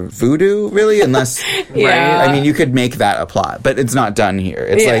be into voodoo, really, unless Yeah. I mean, you could make that a plot, but it's not done here.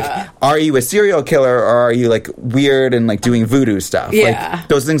 It's like, are you a serial killer or are you like weird and like doing voodoo stuff? Yeah. Like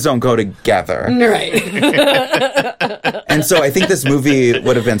those things don't go together. Right. And so I think this movie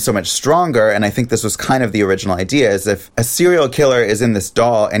would have been so much stronger, and I think this was kind of the original idea, is if a serial killer is in this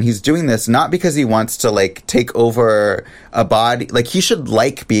doll and he's doing this not because he wants to like take over a body, like he should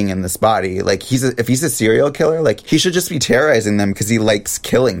like being in this body. Like if he's a serial killer, like he should just be terrorizing them because he likes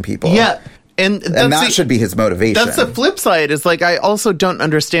killing people. Yeah. And that should be his motivation. That's the flip side, is like, I also don't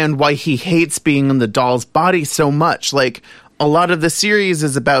understand why he hates being in the doll's body so much. Like, a lot of the series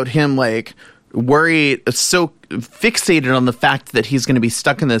is about him, like, worried, so fixated on the fact that he's going to be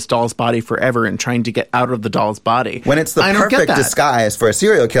stuck in this doll's body forever and trying to get out of the doll's body. When it's the I don't get perfect that. disguise for a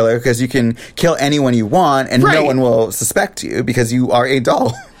serial killer, because you can kill anyone you want and no Right. one will suspect you because you are a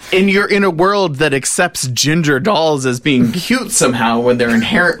doll. And you're in a world that accepts ginger dolls as being cute somehow when they're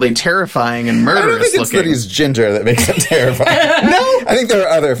inherently terrifying and I don't murderous think it's that looking. he's ginger that makes him terrifying. No. I think there are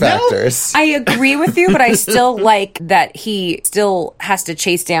other factors. I agree with you, but I still like that he still has to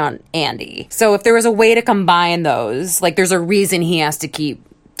chase down Andy. So if there was a way to combine those, like there's a reason he has to keep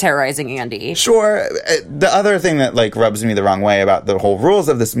terrorizing Andy. Sure. The other thing that like rubs me the wrong way about the whole rules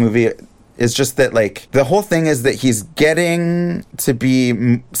of this movie is just that like the whole thing is that he's getting to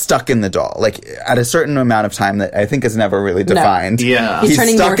be stuck in the doll like at a certain amount of time that I think is never really defined. Yeah. He's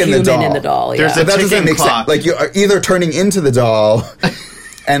turning more human in the doll. There's Yeah. a That doesn't ticking make clock. sense. Like you are either turning into the doll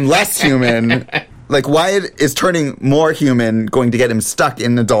and less human. Like Wyatt is turning more human, going to get him stuck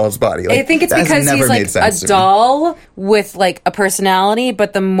in the doll's body. Like, I think it's that has because never he's made like sense a to me. doll with like a personality,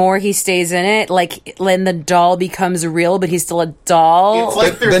 but the more he stays in it, like then the doll becomes real, but he's still a doll. It's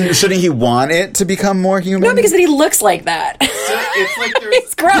like But then shouldn't he want it to become more human? No, because then he looks like that. it's like there's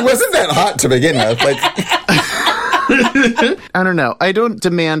It's gross. he wasn't that hot to begin with. Like I don't know. I don't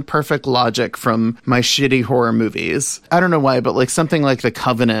demand perfect logic from my shitty horror movies. I don't know why, but like something like The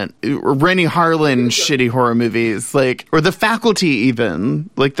Covenant, or Rennie Harlan shitty horror movies, like, or The Faculty even.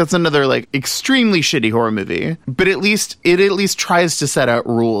 Like that's another like extremely shitty horror movie. But it at least tries to set out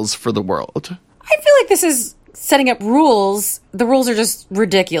rules for the world. I feel like this is setting up rules. The rules are just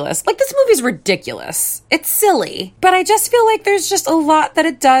ridiculous. Like this movie's ridiculous. It's silly. But I just feel like there's just a lot that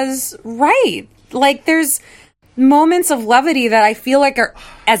it does right. Like there's moments of levity that I feel like are,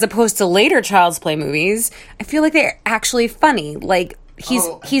 as opposed to later Child's Play movies, I feel like they're actually funny. Like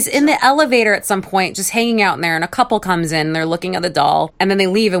he's in the elevator at some point just hanging out in there, and a couple comes in, they're looking at the doll, and then they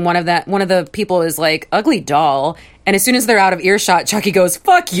leave, and one of the people is like, ugly doll, and as soon as they're out of earshot, Chucky goes,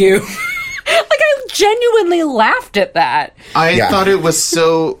 fuck you. Like I genuinely laughed at that. I thought it was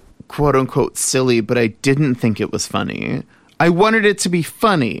so quote unquote silly, but I didn't think it was funny. I wanted it to be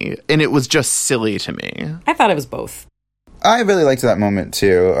funny, and it was just silly to me. I thought it was both. I really liked that moment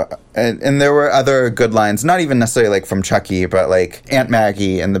too. And there were other good lines, not even necessarily like from Chucky, but like Aunt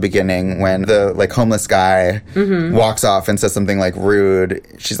Maggie in the beginning when the like homeless guy walks off and says something like rude.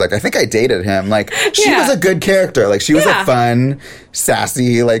 She's like, I think I dated him. Like she Yeah. was a good character. Like she was Yeah. a fun,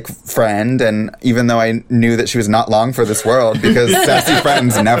 sassy like friend. And even though I knew that she was not long for this world because sassy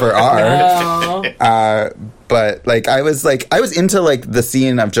friends never are. But like I was into like the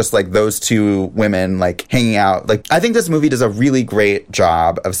scene of just like those two women like hanging out. Like I think this movie does a really great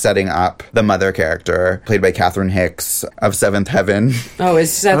job of setting up the mother character played by Catherine Hicks of Seventh Heaven. Oh,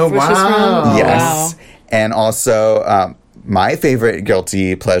 is that Oh, where she's wow. from? Yes, and also my favorite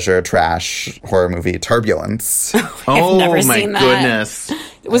guilty pleasure trash horror movie, Turbulence. Oh never my seen that. goodness. Wow.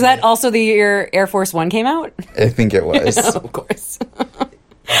 Was that also the year Air Force One came out? I think it was. Of course.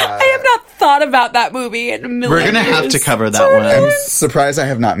 I have not thought about that movie in a million We're going to have years. to cover that one. I'm surprised I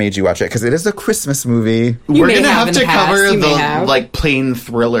have not made you watch it because it is a Christmas movie. You We're may going to have have in to the past, cover you may the have. like plain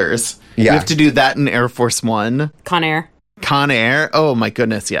thrillers. We Yeah. have to do that in Air Force One. Con Air. Con Air. Oh my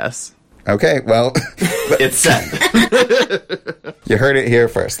goodness, yes. Okay, well, It's set. you heard it here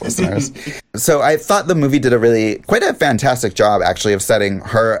first, listeners. So I thought the movie did quite a fantastic job, actually, of setting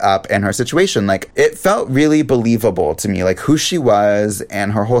her up and her situation. Like, it felt really believable to me, like, who she was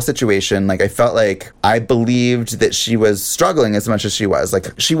and her whole situation. Like, I felt like I believed that she was struggling as much as she was. Like,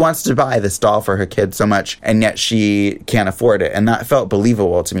 she wants to buy this doll for her kid so much, and yet she can't afford it. And that felt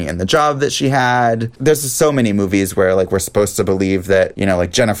believable to me. And the job that she had, there's so many movies where, like, we're supposed to believe that, you know,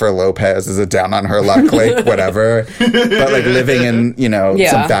 like, Jennifer Lopez is a down on her luck, like, whatever. But, like, living in, you know,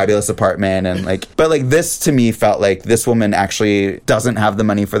 Yeah. some fabulous apartment and, like, but, like, this to me felt like this woman actually doesn't have the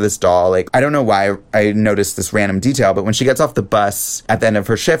money for this doll. Like, I don't know why I noticed this random detail, but when she gets off the bus at the end of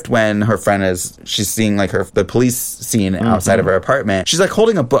her shift, when her friend she's seeing, like, the police scene outside of her apartment, she's, like,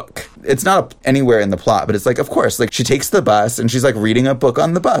 holding a book. It's not anywhere in the plot, but it's like, of course, like, she takes the bus and she's, like, reading a book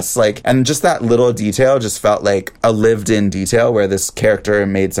on the bus. Like, and just that little detail just felt like a lived-in detail where this character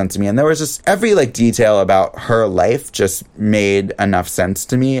made sense to me. And there was just every, like, detail about her life just made enough sense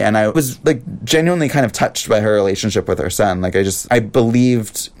to me. And I was, like, genuinely kind of touched by her relationship with her son. Like, I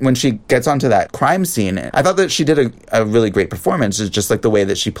believed when she gets onto that crime scene, I thought that she did a really great performance. It's just, like, the way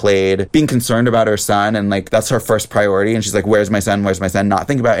that she played, being concerned about her son, and, like, that's her first priority. And she's like, where's my son? Where's my son? Not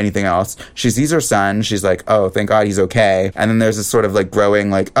think about anything else. She sees her son. She's like, oh, thank God he's okay. And then there's this sort of, like, growing,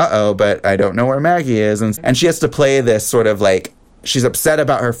 like, uh-oh, but I don't know where Maggie is. And she has to play this sort of, like, she's upset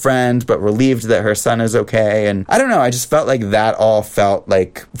about her friend, but relieved that her son is okay. And I don't know, I just felt like that all felt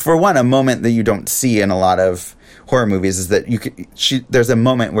like, for one, a moment that you don't see in a lot of horror movies is that there's a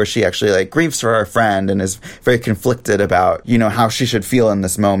moment where she actually like grieves for her friend and is very conflicted about, you know, how she should feel in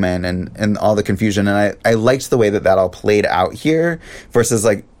this moment and all the confusion. And I liked the way that all played out here versus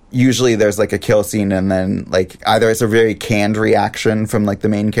like, usually there's like a kill scene and then like either it's a very canned reaction from like the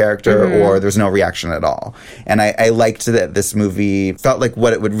main character or there's no reaction at all. And I liked that this movie felt like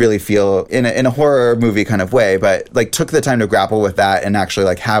what it would really feel in a horror movie kind of way, but like took the time to grapple with that and actually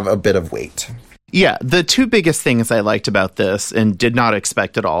like have a bit of weight. Yeah, the two biggest things I liked about this and did not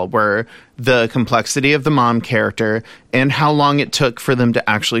expect at all were the complexity of the mom character and how long it took for them to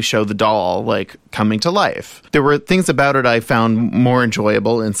actually show the doll, like, coming to life. There were things about it I found more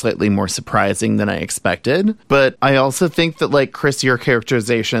enjoyable and slightly more surprising than I expected. But I also think that, like, Chris, your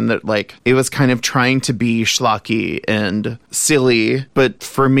characterization that, like, it was kind of trying to be schlocky and silly, but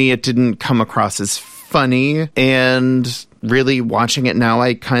for me it didn't come across as funny. And really watching it now,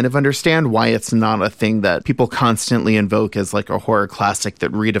 I kind of understand why it's not a thing that people constantly invoke as like a horror classic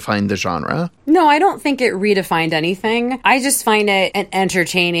that redefined the genre. No, I don't think it redefined anything. I just find it an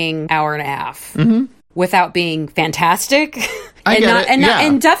entertaining hour and a half without being fantastic.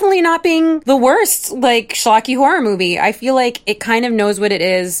 And definitely not being the worst, like, schlocky horror movie. I feel like it kind of knows what it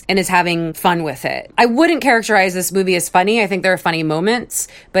is and is having fun with it. I wouldn't characterize this movie as funny. I think there are funny moments,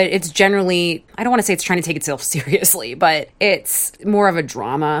 but it's generally, I don't want to say it's trying to take itself seriously, but it's more of a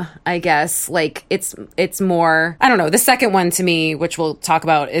drama, I guess. Like, it's more, I don't know. The second one to me, which we'll talk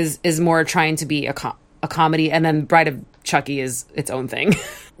about, is more trying to be a comedy, and then Bride of Chucky is its own thing.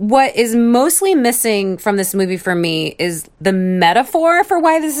 What is mostly missing from this movie for me is the metaphor for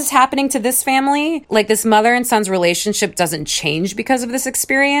why this is happening to this family. Like, this mother and son's relationship doesn't change because of this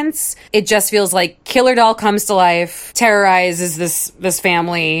experience. It just feels like Killer Doll comes to life, terrorizes this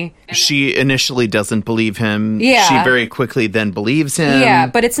family. She initially doesn't believe him. Yeah. She very quickly then believes him. Yeah,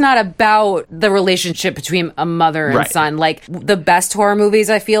 but it's not about the relationship between a mother and son. Like, the best horror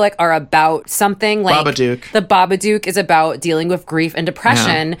movies, I feel like, are about something. Like, Babadook. The Babadook is about dealing with grief and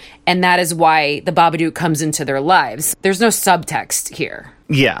depression. And that is why the Babadook comes into their lives. There's no subtext here.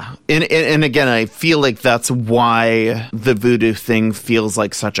 Yeah. And again, I feel like that's why the voodoo thing feels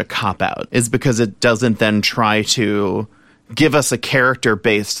like such a cop-out, is because it doesn't then try to give us a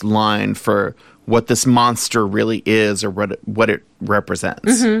character-based line for what this monster really is or what it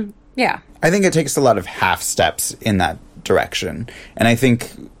represents. Mm-hmm. Yeah. I think it takes a lot of half steps in that direction. And I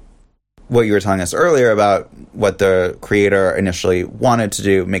think what you were telling us earlier about what the creator initially wanted to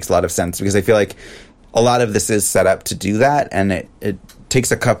do makes a lot of sense, because I feel like a lot of this is set up to do that, and it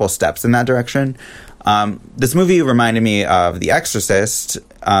takes a couple steps in that direction. This movie reminded me of The Exorcist,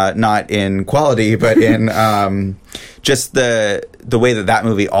 not in quality, but in just the way that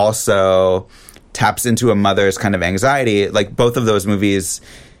movie also taps into a mother's kind of anxiety. Like, both of those movies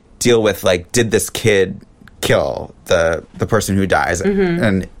deal with, like, did this kid kill the person who dies?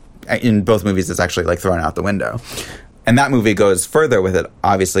 And in both movies, it's actually like thrown out the window. And that movie goes further with it,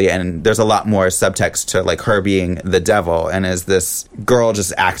 obviously, and there's a lot more subtext to, like, her being the devil and is this girl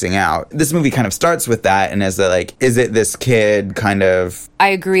just acting out. This movie kind of starts with that and is like, is it this kid kind of... I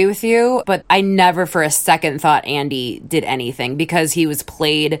agree with you, but I never for a second thought Andy did anything, because he was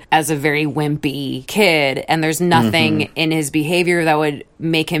played as a very wimpy kid, and there's nothing in his behavior that would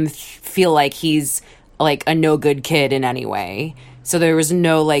make him feel like he's, like, a no-good kid in any way. So there was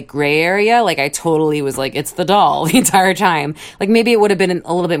no, like, gray area. Like, I totally was like, it's the doll the entire time. Like, maybe it would have been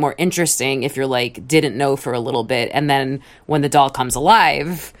a little bit more interesting if you're, like, didn't know for a little bit. And then when the doll comes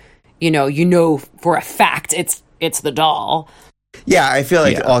alive, you know for a fact it's the doll. Yeah, I feel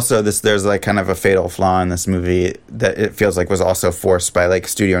like also there's, like, kind of a fatal flaw in this movie that it feels like was also forced by, like,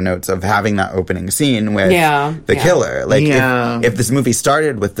 studio notes of having that opening scene with the killer. Like, if this movie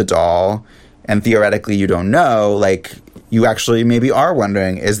started with the doll and theoretically you don't know, like... you actually maybe are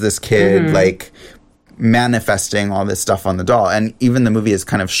wondering, is this kid, like, manifesting all this stuff on the doll? And even the movie is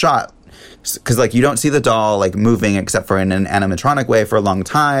kind of shot, because, like, you don't see the doll, like, moving except for in an animatronic way for a long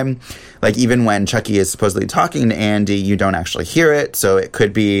time. Like, even when Chucky is supposedly talking to Andy, you don't actually hear it, so it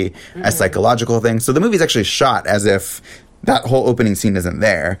could be a psychological thing. So the movie's actually shot as if that whole opening scene isn't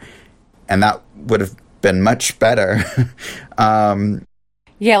there, and that would have been much better.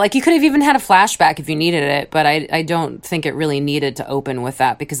 Yeah, like, you could have even had a flashback if you needed it, but I don't think it really needed to open with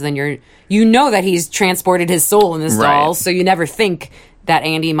that, because then you know that he's transported his soul in this doll, so you never think that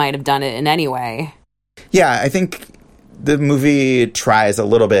Andy might have done it in any way. Yeah, I think the movie tries a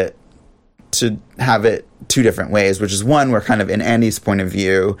little bit to have it two different ways, which is one, we're kind of in Andy's point of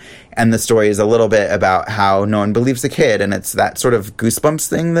view, and the story is a little bit about how no one believes the kid, and it's that sort of Goosebumps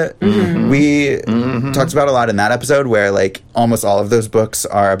thing that we talked about a lot in that episode, where like almost all of those books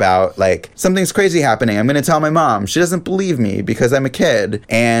are about like, something's crazy happening, I'm going to tell my mom, she doesn't believe me because I'm a kid.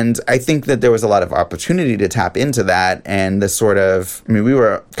 And I think that there was a lot of opportunity to tap into that, and the sort of, I mean, we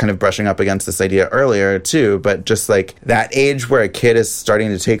were kind of brushing up against this idea earlier too, but just like that age where a kid is starting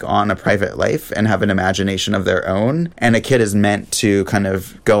to take on a private life and have an imagination of their own, and a kid is meant to kind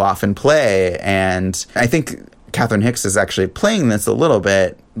of go off and play. And I think Catherine Hicks is actually playing this a little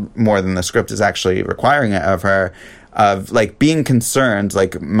bit more than the script is actually requiring it of her, of like being concerned,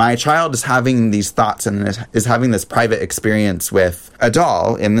 like my child is having these thoughts and is having this private experience with a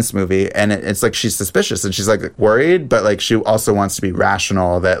doll in this movie, and it's like she's suspicious and she's like worried, but like she also wants to be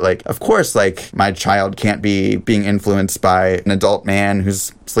rational, that like of course like my child can't be being influenced by an adult man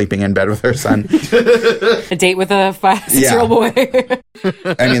who's sleeping in bed with her son. A date with a 6-year-old boy.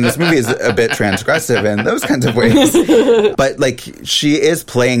 I mean, this movie is a bit transgressive in those kinds of ways, but like she is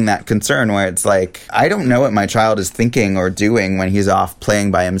playing that concern where it's like, I don't know what my child is thinking or doing when he's off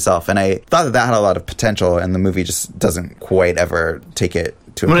playing by himself. And I thought that had a lot of potential, and the movie just doesn't quite ever take it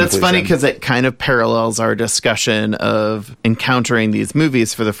to a conclusion. It's funny because it kind of parallels our discussion of encountering these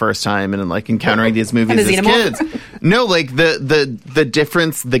movies for the first time and like encountering these movies as kids. No, like the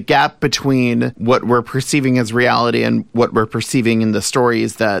difference, the gap between what we're perceiving as reality and what we're perceiving in the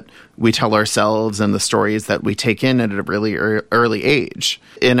stories that we tell ourselves and the stories that we take in at a really early age.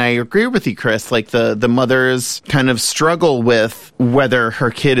 And I agree with you, Chris, like the mothers kind of struggle with whether her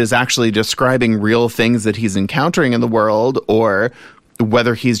kid is actually describing real things that he's encountering in the world, or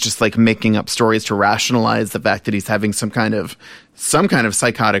whether he's just like making up stories to rationalize the fact that he's having some kind of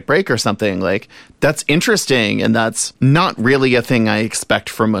psychotic break or something. Like, that's interesting, and that's not really a thing I expect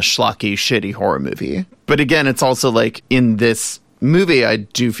from a schlocky, shitty horror movie. But again, it's also like in this movie, I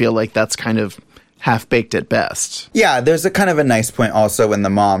do feel like that's kind of half-baked at best. Yeah, there's a kind of a nice point also when the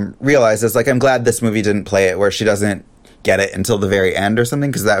mom realizes, like, I'm glad this movie didn't play it where she doesn't get it until the very end or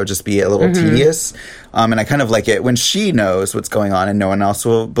something, because that would just be a little tedious. And I kind of like it when she knows what's going on and no one else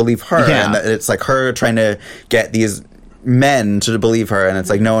will believe her. Yeah. And that it's like her trying to get these men to believe her, and it's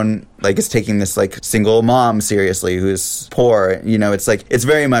like no one like is taking this like single mom seriously who's poor. You know, it's like it's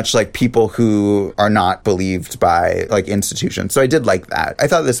very much like people who are not believed by like institutions. So I did like that. I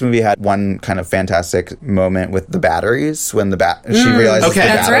thought this movie had one kind of fantastic moment with the batteries when she realizes the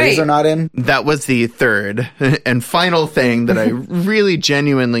batteries are not in. That was the third and final thing that I really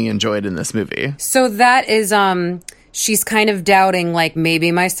genuinely enjoyed in this movie. So that is she's kind of doubting, like, maybe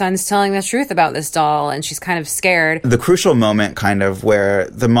my son's telling the truth about this doll, and she's kind of scared. The crucial moment kind of where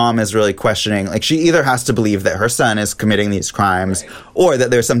the mom is really questioning, like, she either has to believe that her son is committing these crimes, or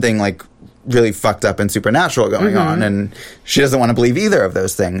that there's something, like, really fucked up and supernatural going on, and she doesn't want to believe either of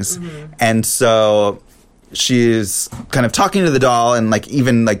those things. And so she's kind of talking to the doll and, like,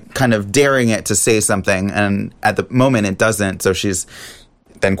 even, like, kind of daring it to say something, and at the moment it doesn't, so she's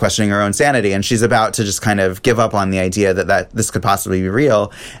then questioning her own sanity, and she's about to just kind of give up on the idea that this could possibly be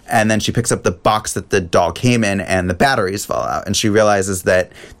real. And then she picks up the box that the doll came in, and the batteries fall out, and she realizes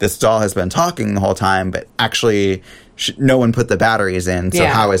that this doll has been talking the whole time, but actually no one put the batteries in, so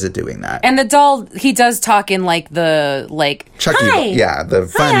how is it doing that? And the doll, he does talk in like the Chucky, hi, the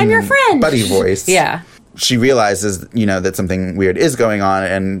fun I'm your friend buddy voice. Yeah. She realizes, you know, that something weird is going on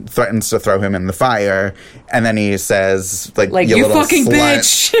and threatens to throw him in the fire. And then he says, like you fucking slut.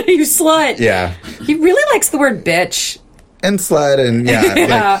 bitch, you slut. Yeah. He really likes the word bitch. And slut, and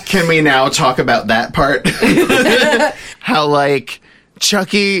Like, can we now talk about that part? How, like,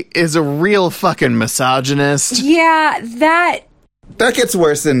 Chucky is a real fucking misogynist. Yeah, that gets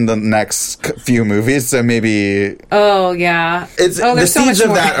worse in the next few movies, so maybe... Oh, yeah. The so seeds much of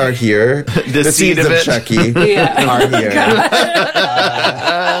more. that are here. The seeds of Chucky are here.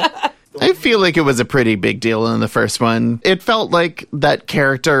 I feel like it was a pretty big deal in the first one. It felt like that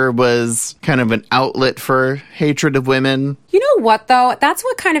character was kind of an outlet for hatred of women. You know what, though? That's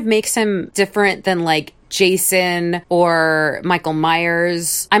what kind of makes him different than, like, Jason or Michael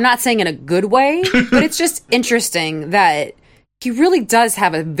Myers. I'm not saying in a good way, but it's just interesting that he really does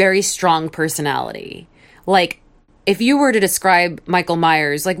have a very strong personality. Like, if you were to describe Michael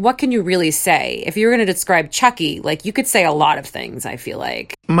Myers, like, what can you really say? If you were going to describe Chucky, like, you could say a lot of things, I feel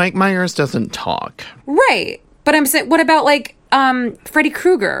like. Mike Myers doesn't talk. Right. But I'm saying, what about, like, Freddy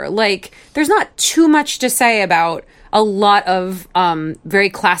Krueger? Like, there's not too much to say about a lot of very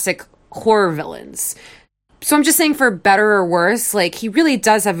classic horror villains. So I'm just saying, for better or worse, like, he really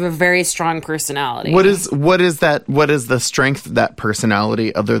does have a very strong personality. What is the strength of that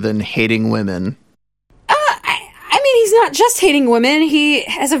personality other than hating women? not just hating women. He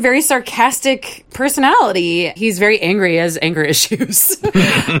has a very sarcastic personality. He's very angry, has anger issues. But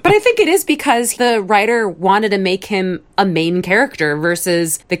I think it is because the writer wanted to make him a main character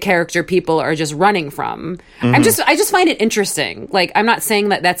versus the character people are just running from. I just find it interesting. Like, I'm not saying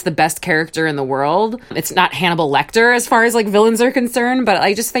that that's the best character in the world. It's not Hannibal Lecter as far as like villains are concerned, but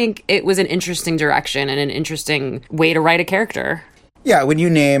I just think it was an interesting direction and an interesting way to write a character. Yeah, when you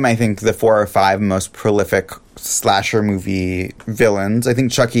name, I think, the 4 or 5 most prolific slasher movie villains, I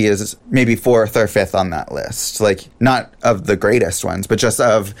think Chucky is maybe 4th or 5th on that list. Like, not of the greatest ones, but just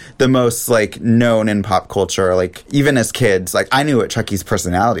of the most, like, known in pop culture. Like, even as kids, like, I knew what Chucky's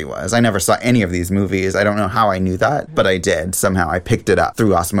personality was. I never saw any of these movies. I don't know how I knew that, but I did. Somehow I picked it up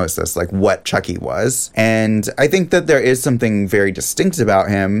through osmosis, like, what Chucky was. And I think that there is something very distinct about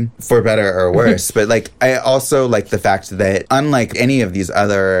him, for better or worse. But, like, I also like the fact that, unlike any of these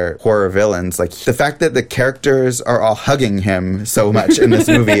other horror villains, like, the fact that the characters are all hugging him so much in this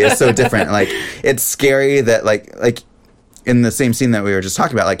movie is so different. Like, it's scary that, like in the same scene that we were just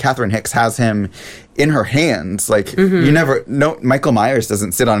talking about, like, Catherine Hicks has him in her hands. Like, Michael Myers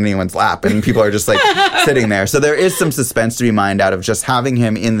doesn't sit on anyone's lap, and people are just, like, sitting there. So there is some suspense to be mined out of just having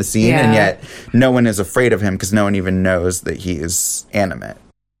him in the scene, and yet no one is afraid of him because no one even knows that he is animate.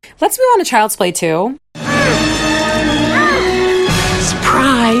 Let's move on to Child's Play 2.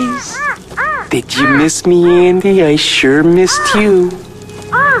 Surprise! Did you miss me, Andy? I sure missed you.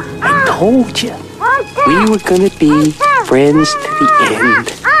 I told you. We were gonna be friends to the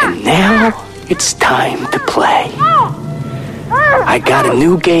end. And now it's time to play. I got a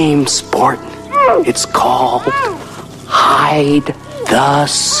new game, sport. It's called Hide the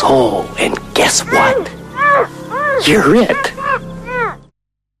Soul. And guess what? You're it.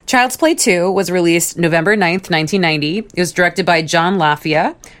 Child's Play 2 was released November 9th, 1990. It was directed by John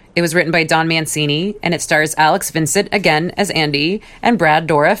Lafia. It was written by Don Mancini, and it stars Alex Vincent again as Andy and Brad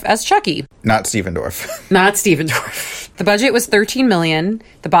Dourif as Chucky. Not Stephen Dorff. Not Stephen Dorff. The budget was $13 million.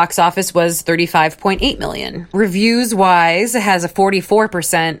 The box office was $35.8 million. Reviews-wise, it has a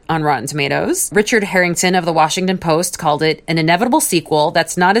 44% on Rotten Tomatoes. Richard Harrington of the Washington Post called it an inevitable sequel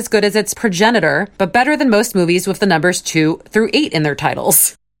that's not as good as its progenitor, but better than most movies with the numbers 2 through 8 in their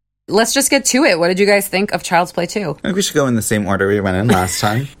titles. Let's just get to it. What did you guys think of Child's Play 2? I think we should go in the same order we went in last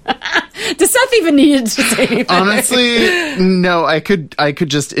time. Does Seth even need to say anything? Honestly, no. I could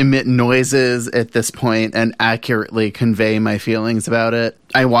just emit noises at this point and accurately convey my feelings about it.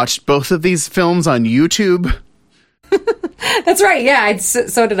 I watched both of these films on YouTube. That's right. Yeah,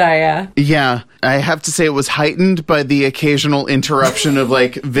 so did I. Yeah. Yeah, I have to say it was heightened by the occasional interruption of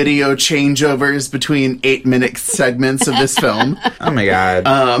like video changeovers between 8-minute segments of this film. Oh my god.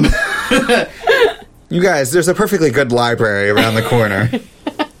 You guys, there's a perfectly good library around the corner.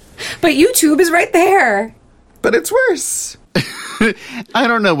 But YouTube is right there. But it's worse. I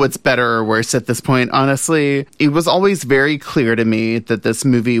don't know what's better or worse at this point, honestly. It was always very clear to me that this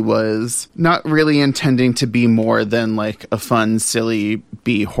movie was not really intending to be more than like a fun, silly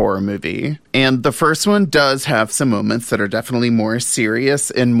B-horror movie. And the first one does have some moments that are definitely more serious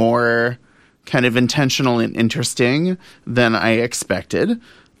and more kind of intentional and interesting than I expected.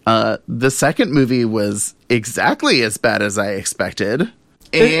 The second movie was exactly as bad as I expected.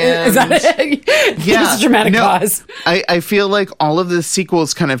 And is that it? Yeah, Just a dramatic pause. I feel like all of the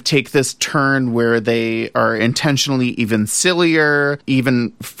sequels kind of take this turn where they are intentionally even sillier,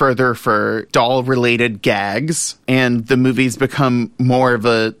 even further for doll-related gags, and the movies become more of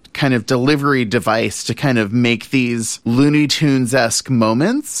a kind of delivery device to kind of make these Looney Tunes-esque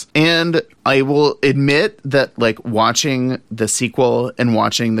moments. And I will admit that, like, watching the sequel and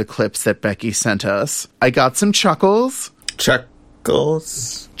watching the clips that Becky sent us, I got some chuckles.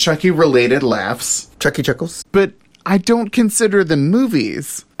 Chucky-related laughs. Chucky chuckles. But I don't consider them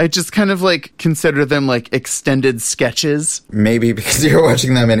movies. I just kind of, like, consider them, like, extended sketches. Maybe because you're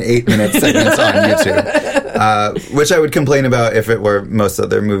watching them in 8-minute segments on YouTube. Which I would complain about if it were most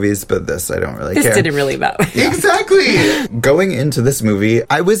other movies, but this I don't really care. This didn't really matter. Yeah. Exactly! Going into this movie,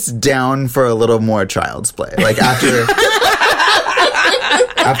 I was down for a little more Child's Play. Like, after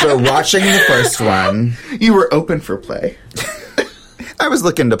watching the first one... You were open for play. I was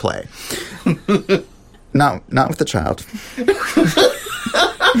looking to play. Not with the child.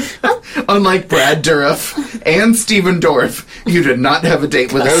 Unlike Brad Dourif and Stephen Dorff, you did not have a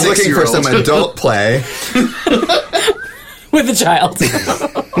date with a 6-year-old. I was looking for some adult play. With a child.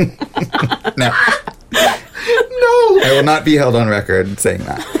 No. No. I will not be held on record saying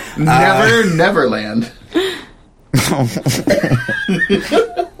that. Neverland.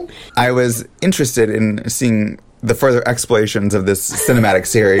 I was interested in seeing the further explorations of this cinematic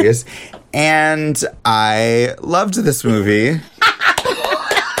series. And I loved this movie.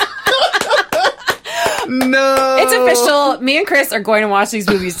 No. It's official. Me and Chris are going to watch these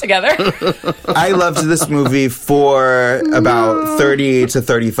movies together. I loved this movie for about 30 to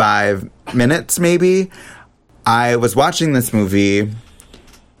 35 minutes, maybe. I was watching this movie,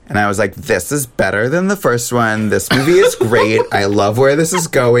 and I was like, this is better than the first one. This movie is great. I love where this is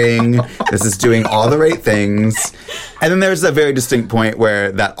going. This is doing all the right things. And then there's a very distinct point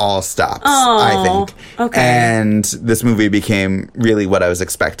where that all stops, I think. Okay. And this movie became really what I was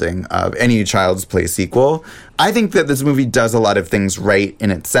expecting of any Child's Play sequel. I think that this movie does a lot of things right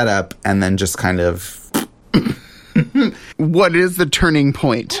in its setup, and then just kind of... What is the turning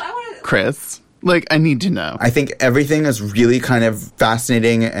point, Chris? Like, I need to know. I think everything is really kind of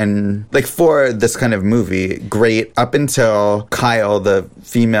fascinating and, like, for this kind of movie, great up until Kyle, the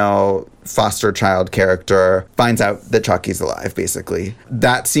female foster child character, finds out that Chucky's alive, basically.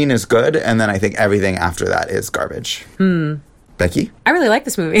 That scene is good, and then I think everything after that is garbage. Becky? I really like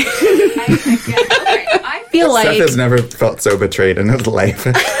this movie. I feel like... Seth has never felt so betrayed in his life.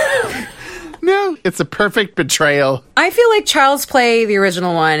 No, it's a perfect betrayal. I feel like Child's Play, the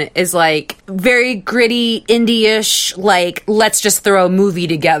original one, is like very gritty, indie-ish, like, let's just throw a movie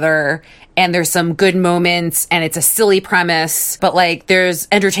together and there's some good moments and it's a silly premise, but like there's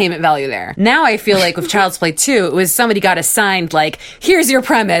entertainment value there. Now I feel like with Child's Play 2, it was somebody got assigned like, here's your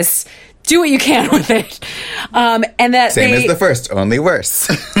premise, do what you can with it. And that Same as the first, only worse.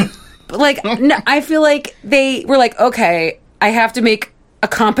 like, no, I feel like they were like, okay, I have to make a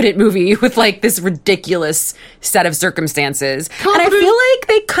competent movie with like this ridiculous set of circumstances. And I feel like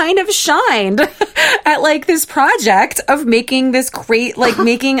they kind of shined at like this project of making this great, like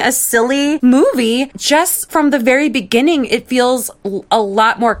making a silly movie. Just from the very beginning, it feels a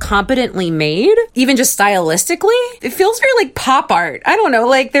lot more competently made, even just stylistically. It feels very like pop art. I don't know,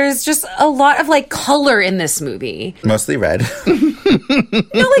 like there's just a lot of like color in this movie. Mostly red.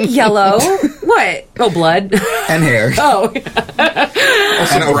 No, like yellow. What? Oh, blood. And hair. Oh.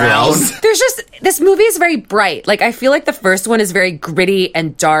 And overalls. There's just, this movie is very bright. Like, I feel like the first one is very gritty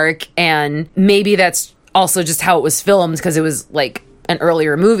and dark, and maybe that's also just how it was filmed because it was like an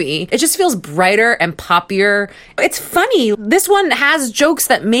earlier movie. It just feels brighter and poppier. It's funny. This one has jokes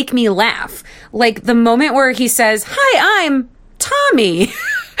that make me laugh. Like the moment where he says, "Hi, I'm Tommy."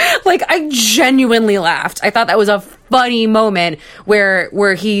 Like, I genuinely laughed. I thought that was a funny moment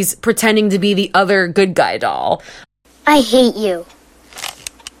where he's pretending to be the other good guy doll. I hate you.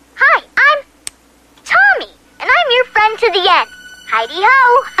 Hi, I'm Tommy, and I'm your friend to the end.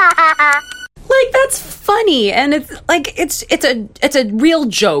 Heidi-ho, ha ha ha. Like, that's funny, and it's like it's a real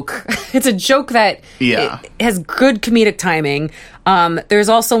joke. It's a joke that it has good comedic timing. There's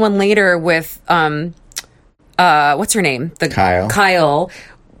also one later with what's her name? Kyle,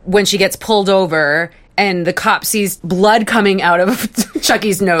 when she gets pulled over and the cop sees blood coming out of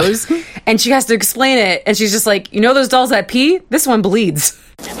Chucky's nose, and she has to explain it, and she's just like, you know those dolls that pee? This one bleeds.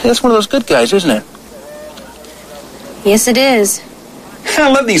 That's one of those good guys, isn't it? Yes, it is. I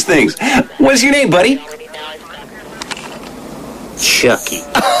love these things. What's your name, buddy? Chucky.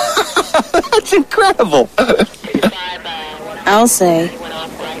 That's incredible. I'll say.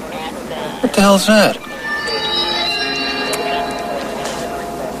 What the hell's that?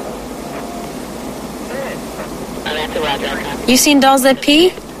 You seen dolls that pee?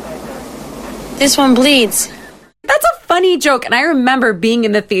 This one bleeds. That's a funny joke, and I remember being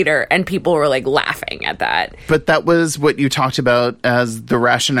in the theater and people were like laughing at that. But that was what you talked about as the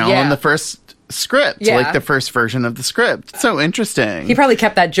rationale in the first script, like the first version of the script. So interesting. He probably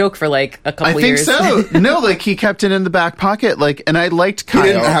kept that joke for like a couple years. I think so. No, like he kept it in the back pocket. Like, and I liked Kyle. He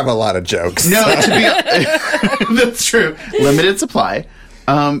didn't have a lot of jokes. No, that's true. Limited supply.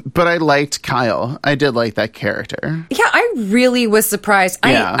 But I liked Kyle. I did like that character. Yeah, I really was surprised.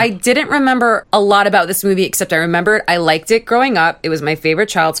 Yeah. I didn't remember a lot about this movie, except I remembered I liked it growing up. It was my favorite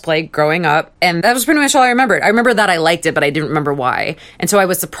Child's Play growing up. And that was pretty much all I remembered. I remember that I liked it, but I didn't remember why. And so I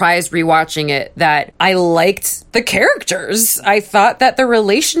was surprised rewatching it that I liked the characters. I thought that the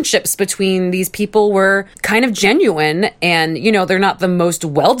relationships between these people were kind of genuine. And, you know, they're not the most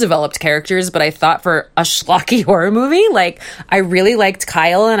well-developed characters, but I thought for a schlocky horror movie, like, I really liked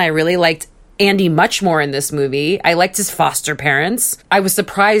Kyle, and I really liked Andy much more in this movie. I liked his foster parents. I was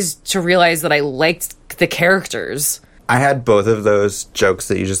surprised to realize that I liked the characters. I had both of those jokes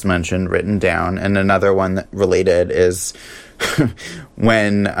that you just mentioned written down, and another one that related is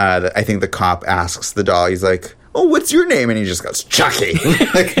when I think the cop asks the doll, he's like, "Oh, what's your name?" And he just goes, "Chucky."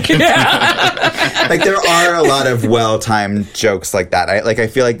 That's Like, there are a lot of well-timed jokes like that. I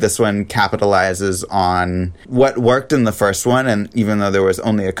feel like this one capitalizes on what worked in the first one, and even though there was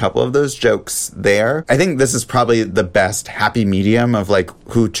only a couple of those jokes there, I think this is probably the best happy medium of, like,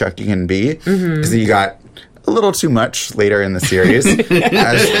 who Chucky can be. Because you got a little too much later in the series,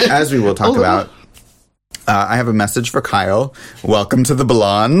 as we will talk about. I have a message for Kyle. Welcome to the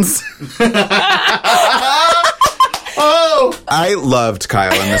Blondes. Oh, I loved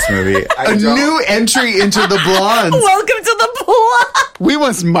Kyle in this movie. a new entry into the Blondes. Welcome to the Blondes. We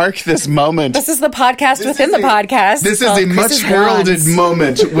must mark this moment. This is the podcast within the podcast. This is called a much Chris's heralded Blondes.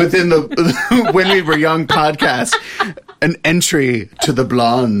 moment within the When We Were Young podcast. An entry to the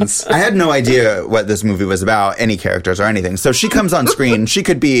Blondes. I had no idea what this movie was about, any characters or anything. So she comes on screen. She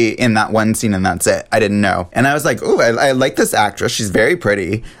could be in that one scene and that's it. I didn't know. And I was like, ooh, I like this actress. She's very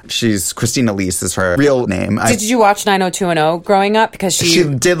pretty. She's Christina Leese is her real name. Did you watch 90210 growing up? Because she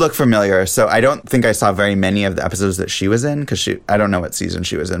did look familiar. So I don't think I saw very many of the episodes that she was in because I don't know what season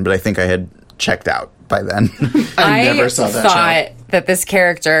she was in, but I think I had checked out by then. I never saw that show. That this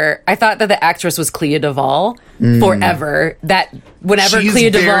character, I thought that the actress was Clea Duvall forever. That whenever She's Clea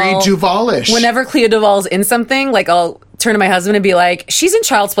very Duvall, Duvall-ish. whenever Clea Duvall's in something, like I'll turn to my husband and be like, "She's in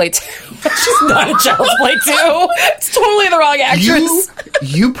Child's Play 2." She's not in Child's Play 2. It's totally the wrong actress.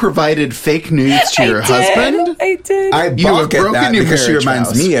 You provided fake news to your husband? I did. I You have balk at broken that your because she marriage reminds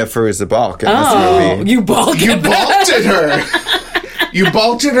vows. me of Fairuza Balk in this movie. You balk You at that. balked at her. You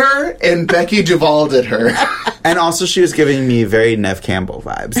balked at her, and Becky Duvall at her. And also she was giving me very Nev Campbell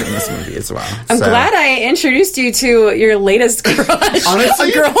vibes in this movie as well. I'm glad I introduced you to your latest crush.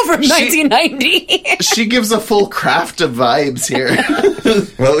 Honestly, a girl from she- 1990. She gives a full craft of vibes here.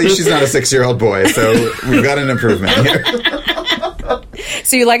 Well, at least she's not a 6-year-old boy, so we've got an improvement here.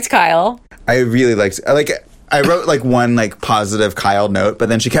 So you liked Kyle. I really liked... I wrote like one like positive Kyle note, but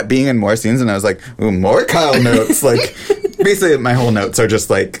then she kept being in more scenes, and I was like, "Ooh, more Kyle notes!" Like, basically, my whole notes are just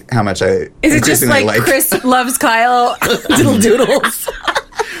like how much I Is it just increasingly like Chris loves Kyle? Diddle doodles.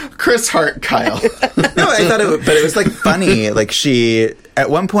 Chris Hart, Kyle. No, I thought but it was like funny. Like she at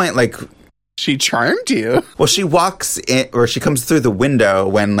one point like. She charmed you. Well, she walks in, or she comes through the window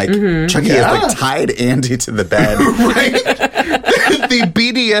when, like, Chucky has, like, tied Andy to the bed. Right? The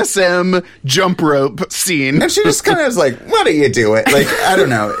BDSM jump rope scene. And she just kind of was like, what are you doing? Like, I don't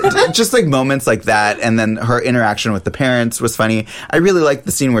know. Just, like, moments like that. And then her interaction with the parents was funny. I really liked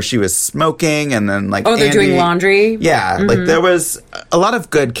the scene where she was smoking and then, like, Oh, they're Andy, doing laundry? Yeah. Like, there was a lot of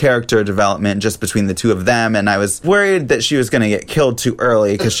good character development just between the two of them. And I was worried that she was going to get killed too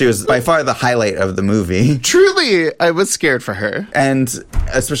early because she was by far the highlight of the movie. Truly, I was scared for her. And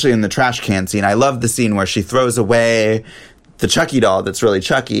especially in the trash can scene, I love the scene where she throws away the Chucky doll that's really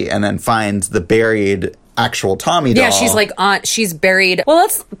Chucky and then finds the buried actual Tommy doll. Yeah, she's like she's buried. Well,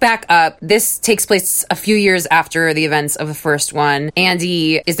 let's back up. This takes place a few years after the events of the first one.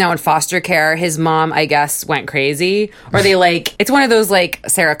 Andy is now in foster care. His mom, I guess, went crazy. Or they like, it's one of those like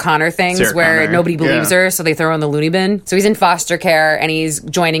Sarah Connor things Sarah where Connor, nobody believes yeah. her, so they throw her in the loony bin. So he's in foster care and he's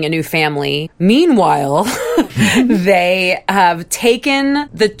joining a new family. Meanwhile, they have taken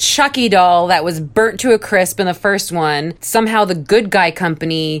the Chucky doll that was burnt to a crisp in the first one. Somehow the Good Guy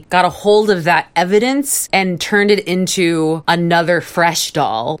Company got a hold of that evidence and turned it into another fresh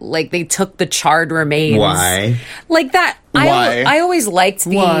doll. Like they took the charred remains. Why? Like that. Why? I always liked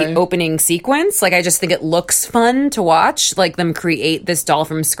the Why? opening sequence. Like I just think it looks fun to watch. Like them create this doll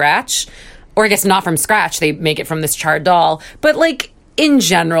from scratch. Or I guess not from scratch. They make it from this charred doll. But like in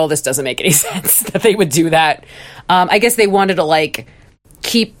general, this doesn't make any sense that they would do that. I guess they wanted to like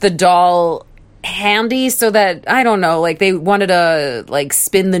keep the doll handy so that, I don't know, like they wanted to like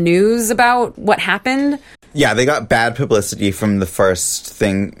spin the news about what happened. Yeah, they got bad publicity from the first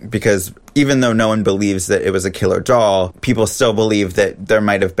thing because even though no one believes that it was a killer doll, people still believe that there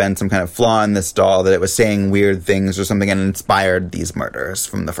might have been some kind of flaw in this doll, that it was saying weird things or something and inspired these murders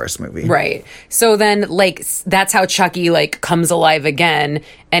from the first movie. Right. So then, like, that's how Chucky, like, comes alive again,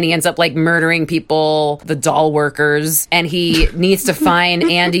 and he ends up, like, murdering people, the doll workers, and he needs to find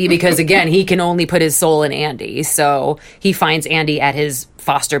Andy because, again, he can only put his soul in Andy. So he finds Andy at his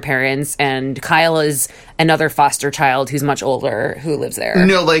foster parents, and Kyle is another foster child who's much older who lives there.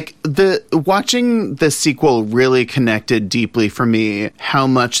 No, like watching the sequel really connected deeply for me how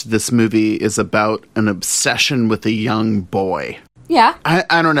much this movie is about an obsession with a young boy. Yeah.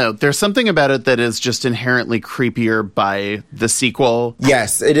 I don't know. There's something about it that is just inherently creepier by the sequel.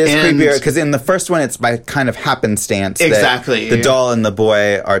 Yes, it is And- creepier because in the first one, it's by kind of happenstance. that Exactly. the doll and the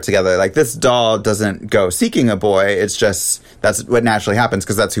boy are together. Like, this doll doesn't go seeking a boy. It's just, that's what naturally happens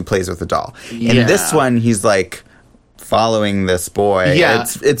because that's who plays with the doll. Yeah. In this one, he's like following this boy. Yeah.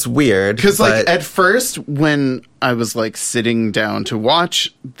 It's weird. Because, like, but- at first, when I was, like, sitting down to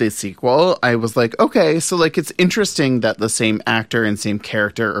watch the sequel, I was like, okay, so, like, it's interesting that the same actor and same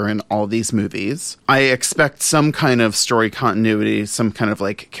character are in all these movies. I expect some kind of story continuity, some kind of,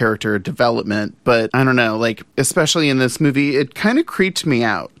 like, character development, but I don't know, like, especially in this movie, it kind of creeped me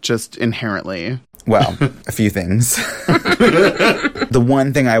out, just inherently. Well, a few things. The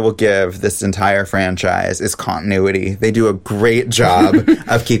one thing I will give this entire franchise is continuity. They do a great job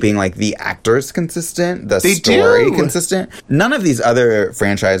of keeping, like, the actors consistent, the story consistent. None of these other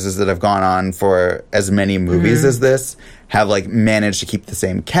franchises that have gone on for as many movies as this have, like, managed to keep the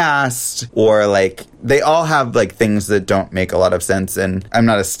same cast, or, like, they all have, like, things that don't make a lot of sense. And I'm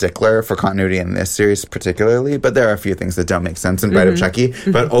not a stickler for continuity in this series particularly, but there are a few things that don't make sense in Bride of Chucky.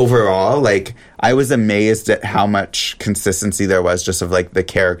 But overall, like, I was amazed at how much consistency there was just of, like, the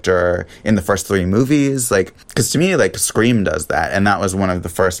character in the first 3 movies. Like, because to me, like, Scream does that. And that was one of the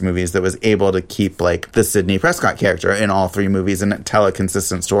first movies that was able to keep, like, the Sidney Prescott character in all 3 movies and tell a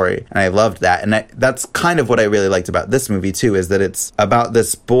consistent story. And I loved that. And that's kind of what I really liked about this movie, too, is that it's about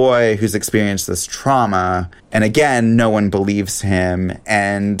this boy who's experienced this trauma. And again, no one believes him.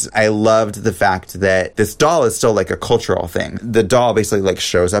 And I loved the fact that this doll is still, like, a cultural thing. The doll basically, like,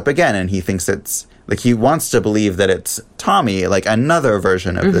 shows up again, and he thinks it's, like, he wants to believe that it's Tommy, like, another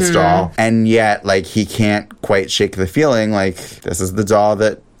version of this doll. And yet, like, he can't quite shake the feeling, like, this is the doll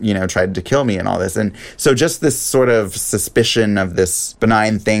that, you know, tried to kill me and all this. And so just this sort of suspicion of this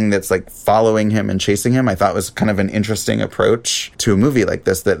benign thing that's, like, following him and chasing him, I thought was kind of an interesting approach to a movie like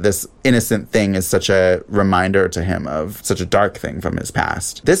this, that this innocent thing is such a reminder to him of such a dark thing from his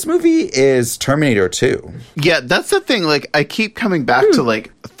past. This movie is Terminator 2. Yeah, that's the thing. Like, I keep coming back to,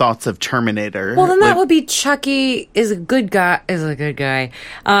 like, thoughts of Terminator. Well, then like, that would be Chucky is a good guy, is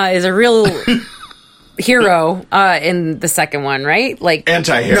a real hero in the second one, right? Like,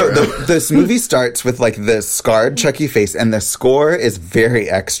 anti-hero. No, this movie starts with, like, the scarred Chucky face, and the score is very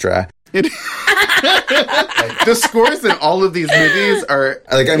extra. The scores in all of these movies are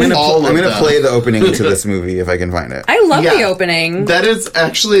like, I'm gonna play the opening to this movie if I can find it. I love the opening. That is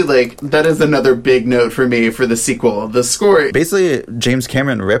actually, like, that is another big note for me for the sequel. The score. Basically, James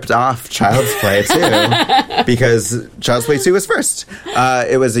Cameron ripped off Child's Play 2 because Child's Play 2 was first.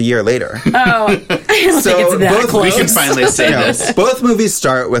 It was a year later. Oh, I don't think it's that close. We can finally say this. Both movies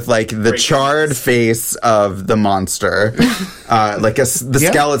start with, like, the charred face of the monster, like the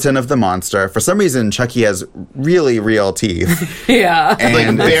skeleton of the monster. For some reason, Chucky has really real teeth. Yeah.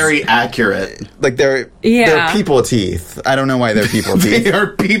 And like, very accurate. Like, they're people teeth. I don't know why they're people teeth. They are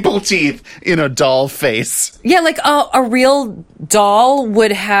people teeth in a doll face. Yeah, like a real doll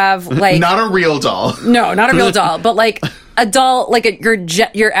would have, like... Not a real doll. No, not a real doll, but, like... A doll, like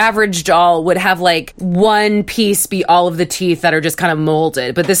your average doll would have, like, one piece be all of the teeth that are just kind of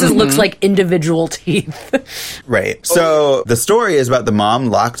molded, but this looks like individual teeth. Right. So the story is about the mom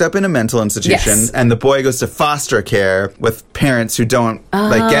locked up in a mental institution, and the boy goes to foster care with parents who don't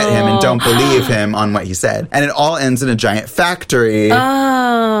like get him and don't believe him on what he said, and it all ends in a giant factory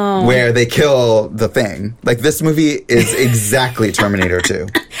where they kill the thing. Like, this movie is exactly Terminator 2.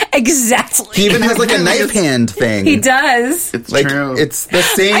 Exactly. He even has, like, a knife hand thing. He does. It's like, true. It's the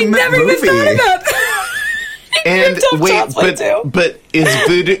same movie. I never even thought about that. And wait, but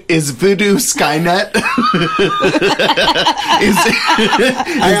is Voodoo Skynet? I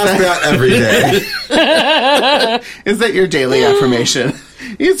ask that every day. Is that your daily affirmation?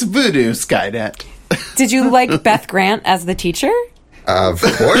 It's Voodoo Skynet. Did you like Beth Grant as the teacher? Of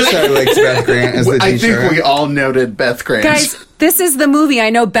course I liked Beth Grant as the teacher. I think we all noted Beth Grant. Guys, this is the movie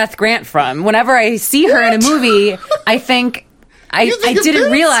I know Beth Grant from. Whenever I see her in a movie, I think... I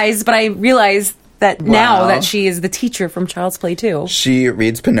didn't realize, but I realized that now that she is the teacher from Child's Play 2. She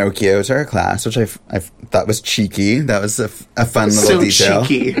reads Pinocchio to her class, which I thought was cheeky. That was a fun little detail.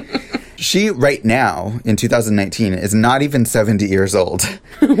 Cheeky. She, right now, in 2019, is not even 70 years old.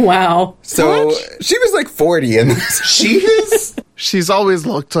 Wow. So she was like 40 in this. She is? She's always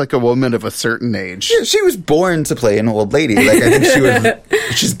looked like a woman of a certain age. Yeah, she was born to play an old lady. Like, I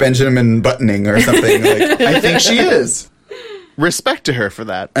think she's Benjamin Buttoning or something. Like, I think she is. Respect to her for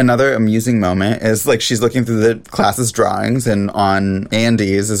that. Another amusing moment is, like, she's looking through the class's drawings, and on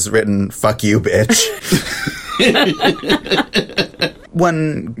Andy's is written, "Fuck you, bitch."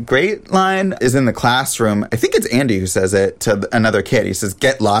 One great line is in the classroom. I think it's Andy who says it to another kid. He says,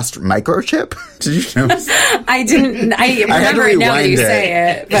 "Get lost, microchip." Did you notice? I didn't. I remember it now that you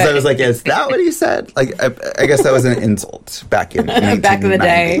say it. Because I was like, is that what he said? Like, I guess that was an insult back in back in the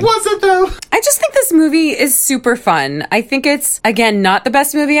day. Was it though? I just think this movie is super fun. I think it's, again, not the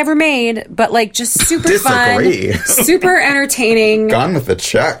best movie ever made, but like just super Disagree. fun, super entertaining. Gone with the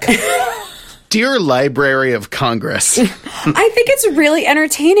Chuck. Dear Library of Congress. I think it's really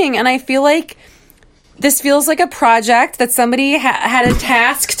entertaining, and I feel like this feels like a project that somebody had a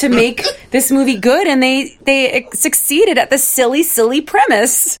task to make this movie good, and they succeeded at the silly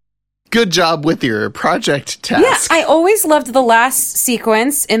premise. Good job with your project task. Yeah, I always loved the last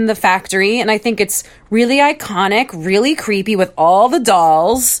sequence in the factory, and I think it's really iconic, really creepy with all the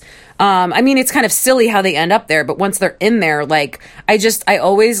dolls. I mean, it's kind of silly how they end up there, but once they're in there, like, I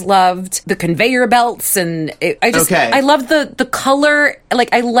always loved the conveyor belts, and I loved the color. Like,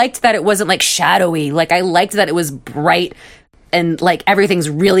 I liked that it wasn't, like, shadowy. Like, I liked that it was bright and, like, everything's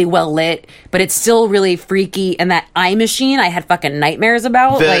really well lit, but it's still really freaky. And that eye machine, I had fucking nightmares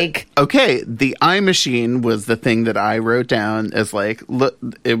about. The eye machine was the thing that I wrote down as, like, look,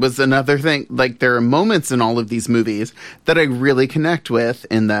 it was another thing. Like, there are moments in all of these movies that I really connect with,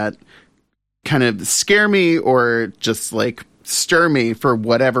 in that kind of scare me or just, like, stir me for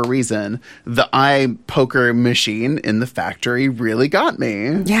whatever reason. The eye poker machine in the factory really got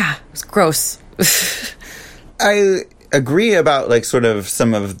me. Yeah, it was gross. I agree about, like, sort of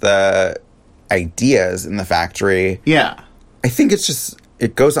some of the ideas in the factory. Yeah. I think it's just,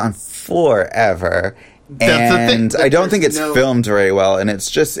 it goes on forever. That's the thing. I don't think it's filmed very well, and it's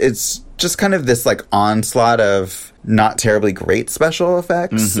just kind of this, like, onslaught of not terribly great special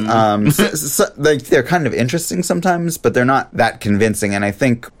effects. Like, they're kind of interesting sometimes, but they're not that convincing. And I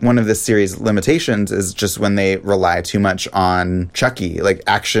think one of this series' limitations is just when they rely too much on Chucky, like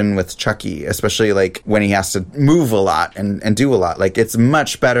action with Chucky, especially like when he has to move a lot and do a lot. Like, it's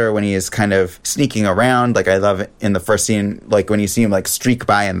much better when he is kind of sneaking around. Like, I love in the first scene, like when you see him like streak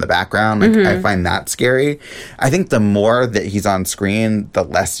by in the background, like I find that scary. I think the more that he's on screen, the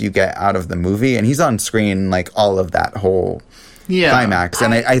less you get out of the movie, and he's on screen like all of that whole climax.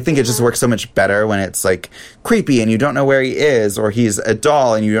 And I think it just works so much better when it's like creepy and you don't know where he is, or he's a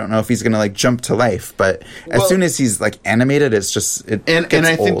doll and you don't know if he's gonna like jump to life. But as soon as he's like animated, it's just and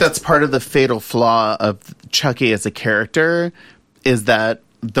I think that's part of the fatal flaw of Chucky as a character, is that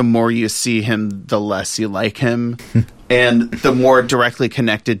the more you see him, the less you like him. And the more directly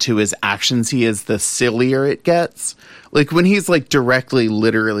connected to his actions he is, the sillier it gets. Like, when he's like directly,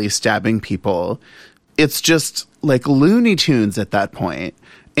 literally stabbing people, it's just like Looney Tunes at that point,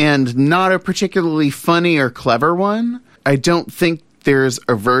 and not a particularly funny or clever one. I don't think there's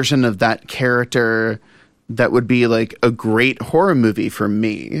a version of that character that would be like a great horror movie for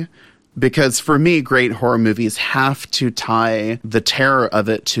me. Because for me, great horror movies have to tie the terror of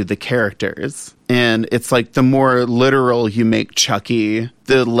it to the characters. And it's like the more literal you make Chucky,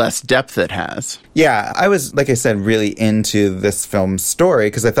 the less depth it has. Yeah, I was, like I said, really into this film's story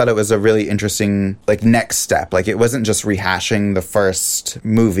because I thought it was a really interesting, like, next step. Like, it wasn't just rehashing the first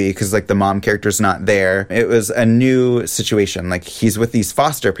movie because, like, the mom character's not there. It was a new situation. Like, he's with these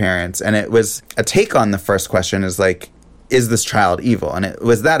foster parents, and it was a take on the first question is, like, is this child evil? And it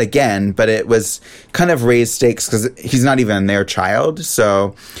was that again, but it was kind of raised stakes because he's not even their child.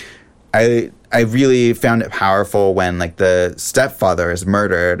 So I really found it powerful when, like, the stepfather is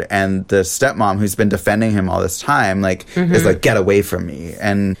murdered and the stepmom who's been defending him all this time, like, is like, get away from me.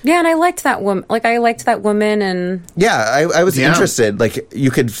 And yeah, and I liked that woman. Like, I liked that woman, and yeah, I was interested. Like,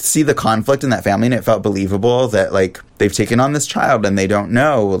 you could see the conflict in that family, and it felt believable that, like, they've taken on this child and they don't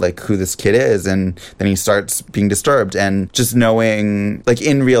know, like, who this kid is, and then he starts being disturbed. And just knowing, like,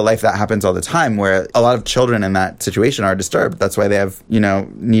 in real life that happens all the time, where a lot of children in that situation are disturbed. That's why they have, you know,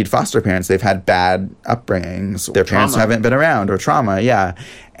 need foster parents. They've had bad upbringings. Their parents haven't been around, or trauma, yeah.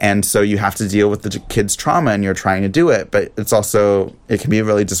 And so you have to deal with the kid's trauma, and you're trying to do it, but it's also, it can be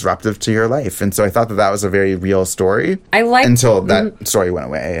really disruptive to your life. And so I thought that was a very real story. I liked until that story went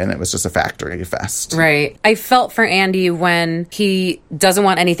away, and it was just a factory fest. Right. I felt for Andy when he doesn't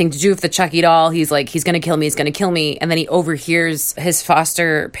want anything to do with the Chucky doll. He's like, he's going to kill me, he's going to kill me. And then he overhears his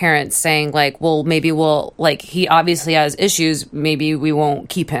foster parents saying, like, well, maybe we'll, like, he obviously has issues, maybe we won't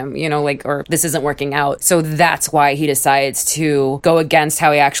keep him, you know, like, or this isn't working out. So that's why he decides to go against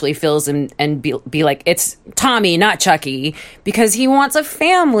how he actually actually feels and be like, it's Tommy, not Chucky, because he wants a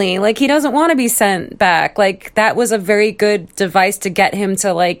family. Like, he doesn't want to be sent back. Like, that was a very good device to get him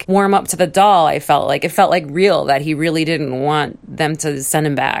to, like, warm up to the doll. I felt like it felt like real that he really didn't want them to send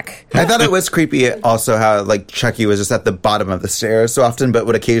him back. I thought it was creepy also how, like, Chucky was just at the bottom of the stairs so often, but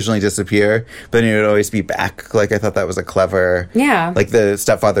would occasionally disappear, but then he would always be back. Like, I thought that was a clever... Yeah. Like, the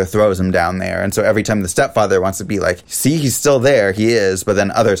stepfather throws him down there, and so every time the stepfather wants to be like, see, he's still there, he is, but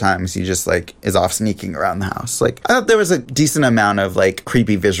then other times he just, like, is off sneaking around the house. Like, I thought there was a decent amount of, like,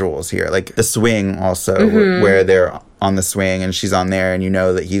 creepy visuals here. Like, the swing also, where they're on the swing and she's on there and you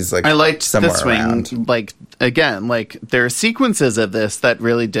know that he's, like, I liked somewhere the swing. around. Like, again, like, there are sequences of this that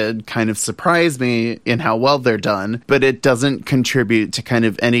really did kind of surprise me in how well they're done, but it doesn't contribute to kind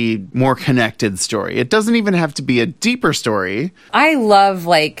of any more connected story. It doesn't even have to be a deeper story. I love,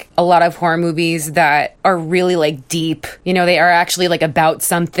 like, a lot of horror movies that are really, like, deep. You know, they are actually, like, about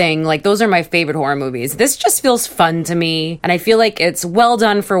something. Like, those are my favorite horror movies. This just feels fun to me, and I feel like it's well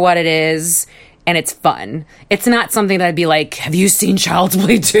done for what it is. And it's fun. It's not something that I'd be like, have you seen Child's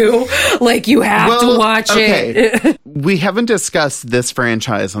Play 2? Like, you have to watch it. We haven't discussed this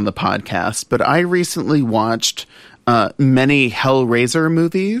franchise on the podcast, but I recently watched many Hellraiser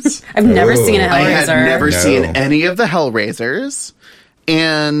movies. I've never seen a Hellraiser. I had never seen any of the Hellraisers.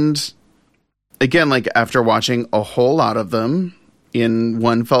 And again, like, after watching a whole lot of them in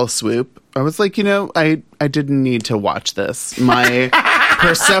one fell swoop, I was like, you know, I didn't need to watch this. My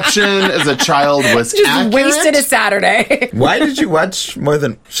perception as a child was just accurate. Wasted a Saturday. Why did you watch more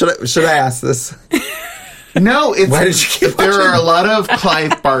than... Should I ask this? No, it's... Why did you keep There watching? are a lot of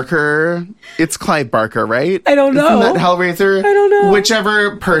Clive Barker... It's Clive Barker, right? I don't know. Isn't that Hellraiser? I don't know.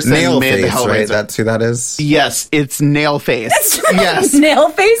 Whichever person made the Nailface, Hellraiser. right? That's who that is? Yes, it's Nailface. That's right. Yes.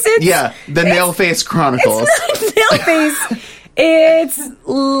 Nailface? It's, Yeah, the Nailface Chronicles. It's not Nailface. It's...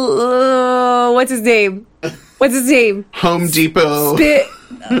 what's his name? What's his name? Home Depot.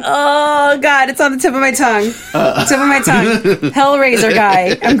 Oh, God, it's on the tip of my tongue. Tip of my tongue. Hellraiser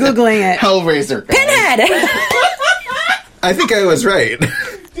guy. I'm Googling it. Hellraiser. Pinhead! I think I was right. What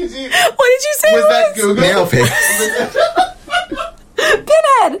did you say? Was that Google? Nailface.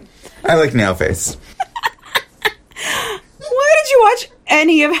 Pinhead! I like Nailface. Why did you watch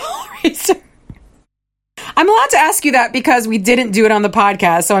any of Hellraiser? I'm allowed to ask you that because we didn't do it on the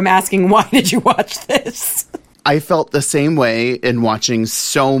podcast, so I'm asking, why did you watch this? I felt the same way in watching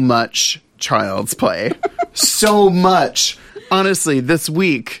so much Child's Play. So much. Honestly, this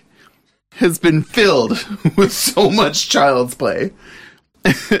week has been filled with so much Child's Play.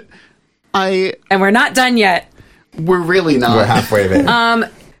 And we're not done yet. We're really not. We're halfway there.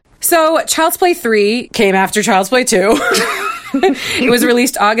 So, Child's Play 3 came after Child's Play 2. It was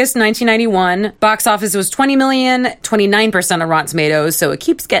released August 1991. Box office was $20 million, 29% of Rotten Tomatoes, so it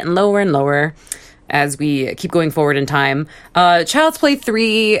keeps getting lower and lower as we keep going forward in time. Child's Play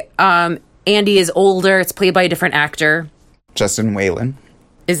 3, Andy is older. It's played by a different actor. Justin Whalen.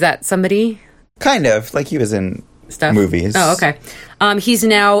 Is that somebody? Kind of. Like he was in Stuff? movies. Oh, okay. He's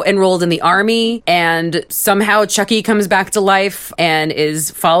now enrolled in the army, and somehow Chucky comes back to life and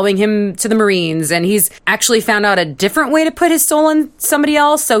is following him to the Marines, and he's actually found out a different way to put his soul in somebody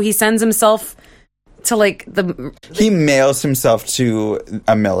else, so he sends himself to, like, He mails himself to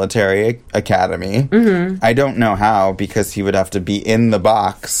a military academy. Mm-hmm. I don't know how, because he would have to be in the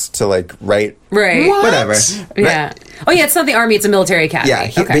box to, like, write... Right. What? Whatever. Yeah. Right. Oh, yeah, it's not the army, it's a military academy.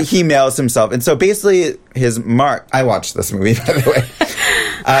 Yeah, Okay. he mails himself. And so basically his mark... I watched this movie, by the way.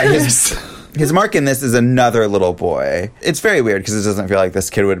 His mark in this is another little boy. It's very weird because it doesn't feel like this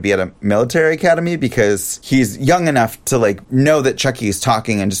kid would be at a military academy because he's young enough to, like, know that Chucky's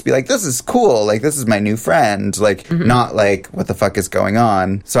talking and just be like, this is cool. Like, this is my new friend. Like, not like, what the fuck is going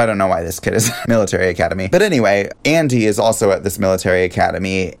on? So I don't know why this kid is at a military academy. But anyway, Andy is also at this military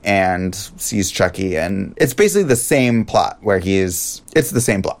academy and sees Chucky. And it's basically the same plot where it's the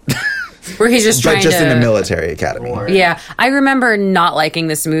same plot. Where he's just trying but just to... in a military academy. Yeah. I remember not liking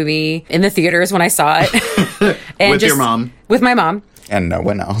this movie in the theaters when I saw it. And With your mom. With my mom. And no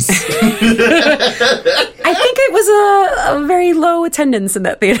one else. I think it was a very low attendance in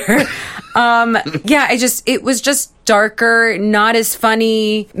that theater. Yeah, it was just darker, not as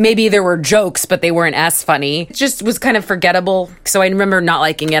funny. Maybe there were jokes, but they weren't as funny. It just was kind of forgettable. So I remember not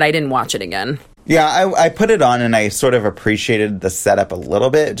liking it. I didn't watch it again. Yeah, I put it on and I sort of appreciated the setup a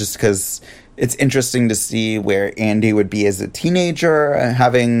little bit just because it's interesting to see where Andy would be as a teenager,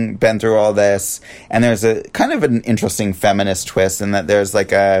 having been through all this. And there's a kind of an interesting feminist twist in that there's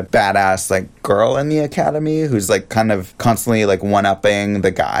like a badass like girl in the academy who's like kind of constantly like one-upping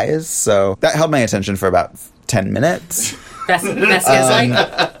the guys. So that held my attention for about 10 minutes.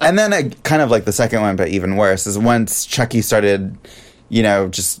 And then kind of like the second one, but even worse, is once Chucky started,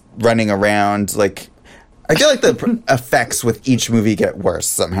 just running around, like, I feel like the effects with each movie get worse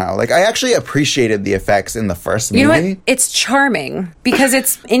somehow. Like, I actually appreciated the effects in the first movie. You know what? It's charming because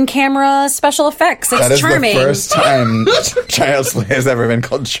it's in-camera special effects. It's charming. That is the first time Child's Play has ever been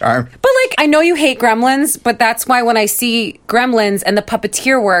called charm. But, like, I know you hate Gremlins, but that's why when I see Gremlins and the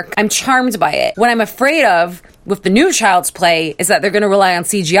puppeteer work, I'm charmed by it. What I'm afraid of with the new Child's Play is that they're going to rely on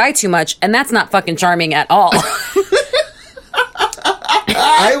CGI too much, and that's not fucking charming at all.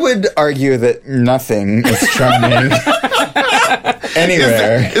 I would argue that nothing is charming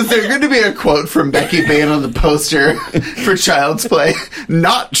anywhere. Is there going to be a quote from Becky Bain on the poster for Child's Play?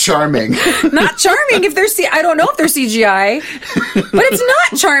 Not charming. Not charming if they're I don't know if they're CGI, but it's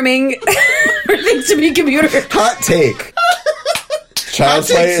not charming for things to be computer. Hot take. Child's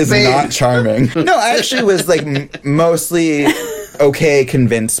Play is not charming. No, I actually was like mostly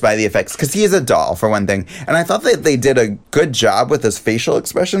convinced by the effects because he is a doll for one thing, and I thought that they did a good job with his facial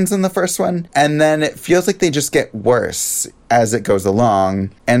expressions in the first one, and then it feels like they just get worse as it goes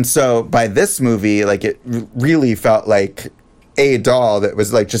along. And so by this movie, like, it really felt like a doll that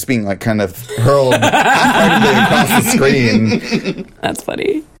was like just being like kind of hurled across the screen. That's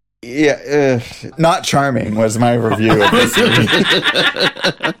funny. Yeah, not charming was my review of this movie.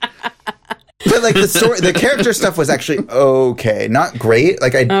 But like the character stuff was actually okay, not great.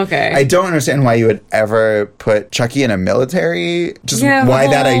 Like I don't understand why you would ever put Chucky in a military. Just why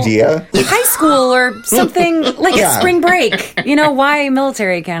that idea? High school or something like a spring break. Why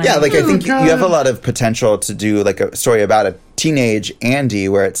military academy? Yeah, like I think you have a lot of potential to do like a story about a teenage Andy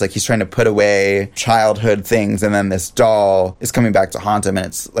where it's like he's trying to put away childhood things, and then this doll is coming back to haunt him, and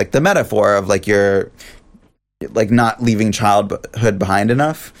it's like the metaphor of like you're like not leaving childhood behind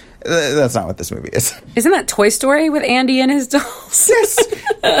enough. That's not what this movie is. Isn't that Toy Story with Andy and his dolls?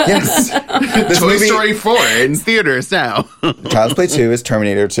 Yes. Toy Story 4 in theaters now. Child's Play 2 is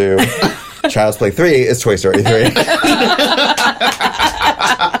Terminator 2. Child's Play 3 is Toy Story 3.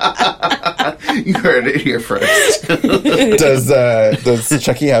 You heard it here first. Does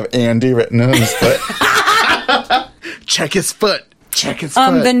Chucky have Andy written on his foot? Check his foot.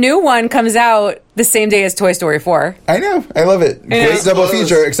 The new one comes out the same day as Toy Story 4. I know. I love it. Great double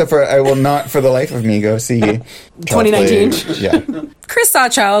feature, except for I will not for the life of me go see 2019. Yeah. Chris saw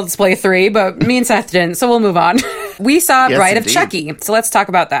Child's Play 3, but me and Seth didn't, so we'll move on. We saw Bride of Chucky, so let's talk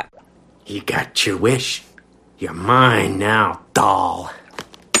about that. You got your wish. You're mine now, doll.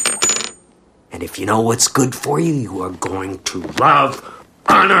 And if you know what's good for you, you are going to love,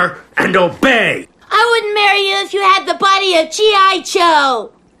 honor, and obey. I wouldn't marry you if you had the body of G.I.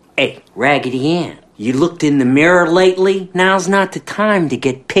 Joe. Hey, Raggedy Ann, you looked in the mirror lately? Now's not the time to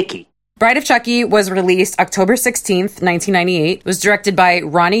get picky. Bride of Chucky was released October 16th, 1998. It was directed by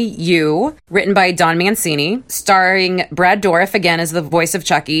Ronnie Yu, written by Don Mancini, starring Brad Dourif again as the voice of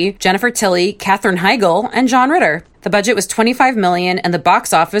Chucky, Jennifer Tilly, Katherine Heigl, and John Ritter. The budget was $25 million, and the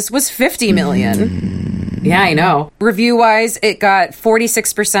box office was $50 million. Yeah, I know. Review-wise, it got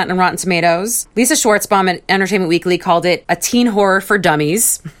 46% on Rotten Tomatoes. Lisa Schwartzbaum at Entertainment Weekly called it a teen horror for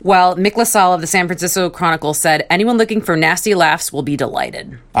dummies, while Mick LaSalle of the San Francisco Chronicle said, anyone looking for nasty laughs will be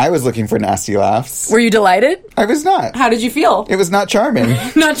delighted. I was looking for nasty laughs. Were you delighted? I was not. How did you feel? It was not charming.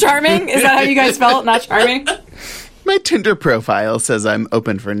 Not charming? Is that how you guys felt? Not charming? My Tinder profile says I'm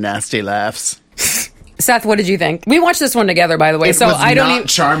open for nasty laughs. Seth, what did you think? We watched this one together, by the way, so I don't even...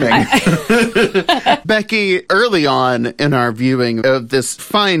 charming. Becky, early on in our viewing of this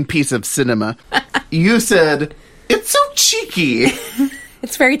fine piece of cinema, you said, it's so cheeky.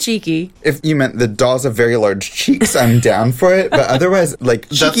 It's very cheeky. If you meant the dolls have very large cheeks, I'm down for it. But otherwise, like,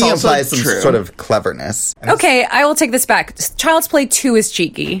 cheeky implies some sort of cleverness. Okay, I will take this back. Child's Play 2 is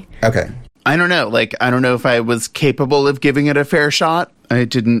cheeky. Okay. I don't know. Like, I don't know if I was capable of giving it a fair shot. I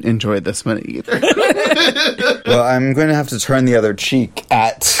didn't enjoy this one either. Well, I'm going to have to turn the other cheek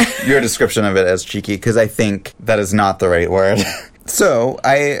at your description of it as cheeky, because I think that is not the right word. So,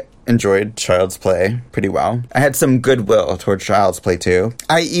 I enjoyed Child's Play pretty well. I had some goodwill towards Child's Play 2.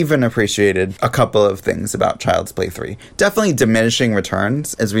 I even appreciated a couple of things about Child's Play 3. Definitely diminishing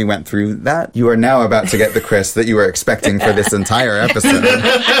returns as we went through that. You are now about to get the Chris that you were expecting for this entire episode.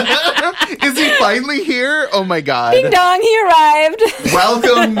 Is he finally here? Oh my god. Ding dong, he arrived.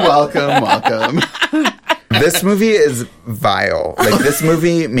 Welcome. This movie is vile. Like, this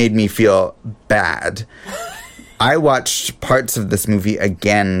movie made me feel bad. I watched parts of this movie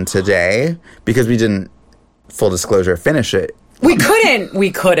again today because we didn't, full disclosure, finish it We couldn't.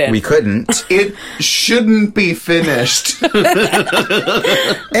 We couldn't. It shouldn't be finished.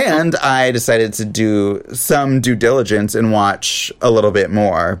 And I decided to do some due diligence and watch a little bit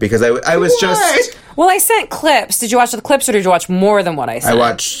more because I was just... Well, I sent clips. Did you watch the clips or did you watch more than what I sent? I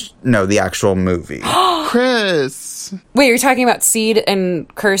watched, the actual movie. Chris. Wait, you're talking about Seed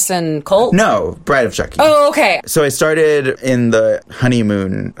and Curse and Cult? No, Bride of Chucky. Oh, okay. So I started in the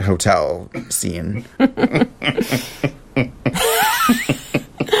honeymoon hotel scene.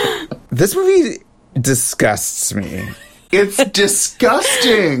 This movie disgusts me. It's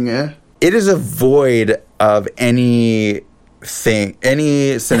disgusting. It is a void of any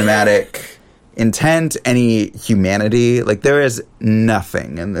cinematic intent, any humanity. Like, there is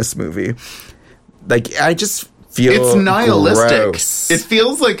nothing in this movie. Like, I just feel it's nihilistic. Gross. It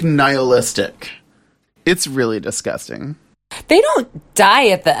feels like nihilistic. It's really disgusting. They don't die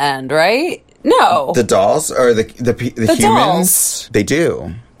at the end, right? No. The dolls or the humans? Dolls. They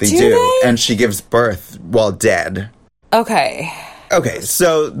do. They Do do. they? And she gives birth while dead. Okay. Okay,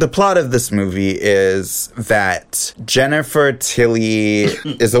 so the plot of this movie is that Jennifer Tilly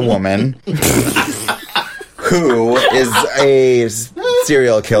is a woman who is a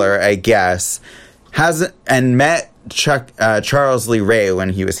serial killer, I guess, met Charles Lee Ray when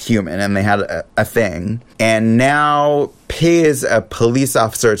he was human, and they had a thing, and now pays a police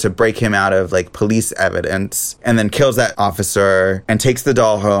officer to break him out of like police evidence, and then kills that officer and takes the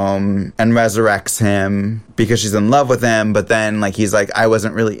doll home and resurrects him because she's in love with him. But then like he's like, I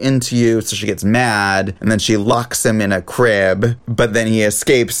wasn't really into you, so she gets mad, and then she locks him in a crib, but then he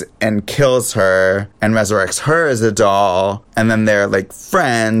escapes and kills her and resurrects her as a doll, and then they're like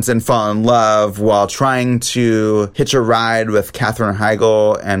friends and fall in love while trying to hitch a ride with Katherine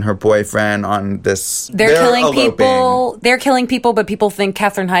Heigl and her boyfriend on this. They're killing eloping. people. They're killing people, but people think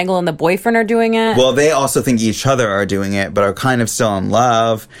Katherine Heigl and the boyfriend are doing it. Well, they also think each other are doing it, but are kind of still in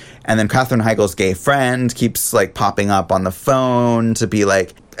love. And then Katherine Heigl's gay friend keeps like popping up on the phone to be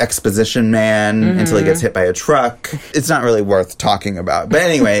like exposition man until he gets hit by a truck. It's not really worth talking about. But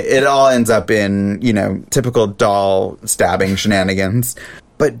anyway, it all ends up in, typical doll stabbing shenanigans.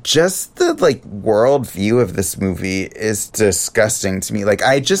 But just the, world view of this movie is disgusting to me. Like,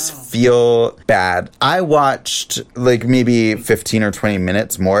 I just feel bad. I watched, maybe 15 or 20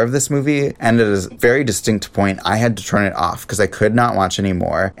 minutes more of this movie, and at a very distinct point, I had to turn it off because I could not watch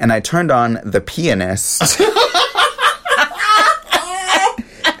anymore. And I turned on The Pianist.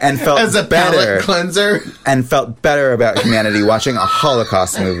 And felt as a palate cleanser, and felt better about humanity watching a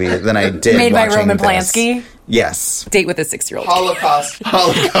Holocaust movie than I did made by watching Roman this. Polanski. Yes, Date with a 6-year-old.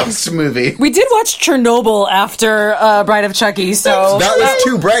 Holocaust movie. We did watch Chernobyl after Bride of Chucky, so that was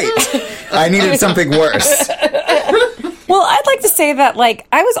too bright. I needed something worse. Well, I'd like to say that,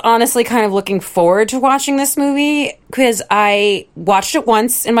 I was honestly kind of looking forward to watching this movie because I watched it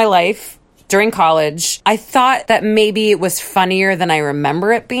once in my life. During college, I thought that maybe it was funnier than I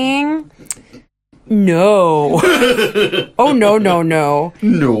remember it being. No. Oh, no. No.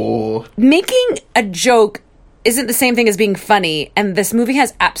 Making a joke isn't the same thing as being funny, and this movie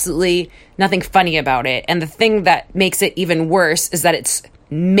has absolutely nothing funny about it. And the thing that makes it even worse is that it's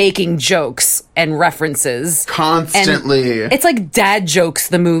making jokes and references. Constantly. And it's like dad jokes,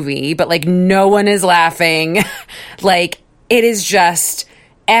 the movie, but, no one is laughing. It is just...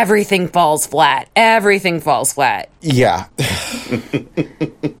 Everything falls flat. Yeah.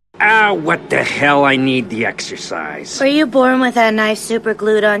 What the hell? I need the exercise. Were you born with that knife super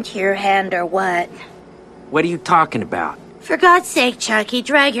glued onto your hand or what? What are you talking about? For God's sake, Chucky,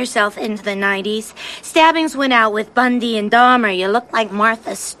 drag yourself into the 90s. Stabbings went out with Bundy and Dahmer. You look like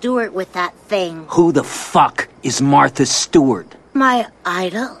Martha Stewart with that thing. Who the fuck is Martha Stewart? My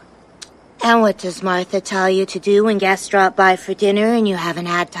idol. And what does Martha tell you to do when guests drop by for dinner and you haven't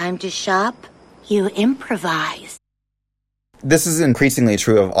had time to shop? You improvise. This is increasingly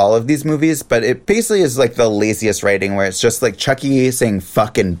true of all of these movies, but it basically is the laziest writing where it's just Chucky saying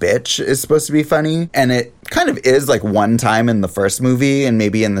fucking bitch is supposed to be funny. And it kind of is one time in the first movie and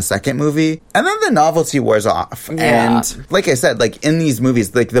maybe in the second movie. And then the novelty wears off. Yeah. And like I said, in these movies,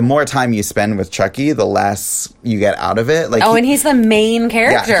 the more time you spend with Chucky, the less you get out of it. And he's the main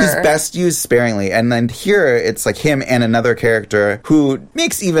character. Yeah, he's best used sparingly. And then here it's him and another character who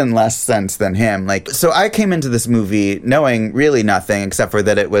makes even less sense than him. So I came into this movie knowing nothing, really nothing, except for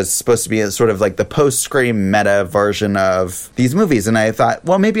that it was supposed to be a sort of like the post-Scream meta version of these movies. And I thought,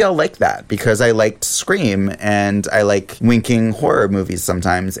 well, maybe I'll like that because I liked Scream and I like winking horror movies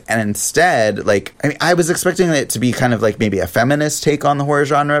sometimes. And instead, like, I mean, I was expecting it to be kind of like maybe a feminist take on the horror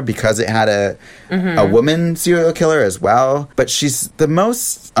genre because it had a woman serial killer as well. But she's the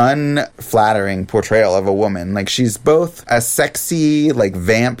most unflattering portrayal of a woman. Like, she's both a sexy, like,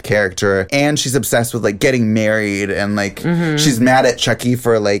 vamp character and she's obsessed with, like, getting married and, like, she's mad at Chucky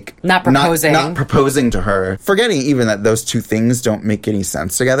for, like, not proposing to her. Forgetting even that those two things don't make any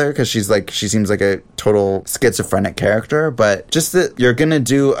sense together because she seems like a total schizophrenic character. But just that you're gonna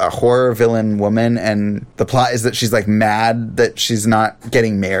do a horror villain woman and the plot is that she's, like, mad that she's not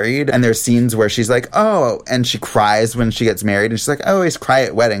getting married, and there's scenes where she's like, oh, and she cries when she gets married, and she's like, I always cry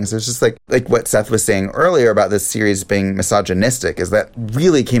at weddings. It's just like what Seth was saying earlier about this series being misogynistic is that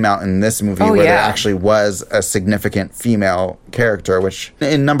really came out in this movie where there actually was a significant female character, which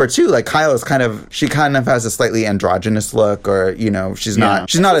in number 2, like, Kyle is she kind of has a slightly androgynous look, or, you know, she's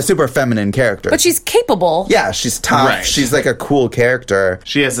not a super feminine character. But she's capable. Yeah, she's tough. Right. She's like a cool character.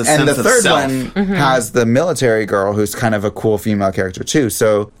 She has a sense of self. And the third one has the military girl who's kind of a cool female character too.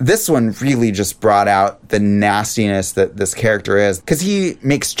 So this one really just brought out the nastiness that this character is, because he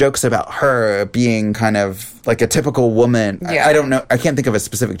makes jokes about her being kind of like a typical woman. Yeah. I don't know. I can't think of a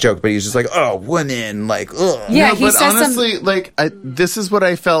specific joke, but he's just like, oh, women, like, ugh. Yeah, no, he but says honestly, like, this is what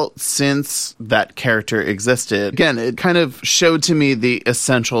I felt since that character existed. Again, it kind of showed to me the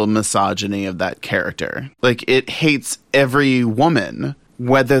essential misogyny of that character. Like, it hates every woman,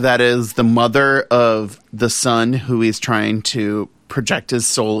 whether that is the mother of the son who he's trying to project his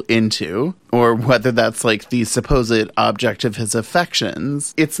soul into, or whether that's like the supposed object of his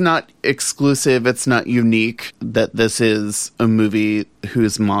affections. It's not exclusive, it's not unique that this is a movie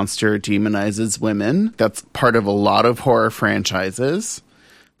whose monster demonizes women. That's part of a lot of horror franchises.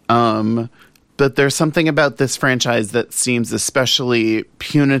 But there's something about this franchise that seems especially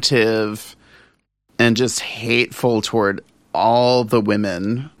punitive and just hateful toward all the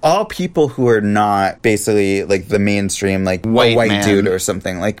women. All people who are not basically like the mainstream, like white a white man. Dude or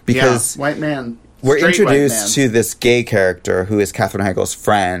something. Like, because white man. we're Straight introduced to this gay character who is Katherine Heigl's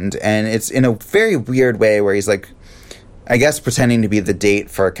friend, and it's in a very weird way where he's like, I guess, pretending to be the date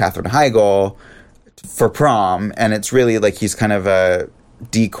for Katherine Heigl for prom, and it's really like he's kind of a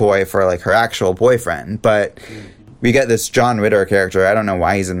decoy for like her actual boyfriend. But we get this John Ritter character. I don't know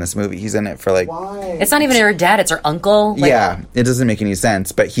why he's in this movie. He's in it for like... It's not even her dad, it's her uncle. Like, yeah, it doesn't make any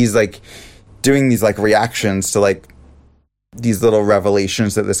sense. But he's like doing these like reactions to like these little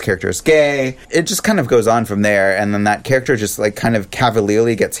revelations that this character is gay. It just kind of goes on from there. And then that character just like kind of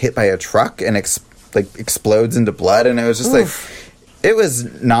cavalierly gets hit by a truck and explodes into blood. And it was just like... It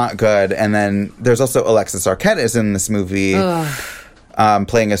was not good. And then there's also Alexis Arquette is in this movie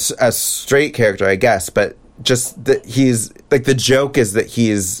playing a straight character, I guess. But just that he's like, the joke is that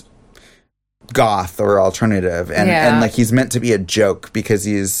he's goth or alternative, and like he's meant to be a joke because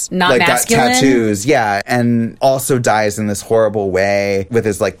he's not like masculine. Got tattoos, and also dies in this horrible way with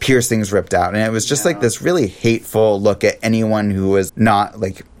his like piercings ripped out, and it was just like this really hateful look at anyone who was not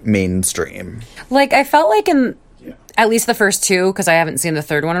like mainstream. Like, I felt like in at least the first two, because I haven't seen the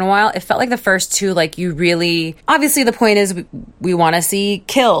third one in a while, it felt like the first two, like, you really, obviously the point is we want to see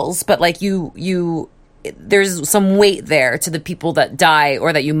kills, but like you there's some weight there to the people that die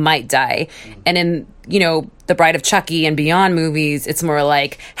or that you might die. And in, you know, the Bride of Chucky and Beyond movies, it's more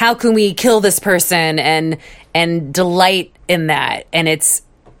like, how can we kill this person and delight in that? And it's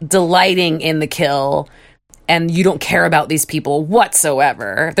delighting in the kill, and you don't care about these people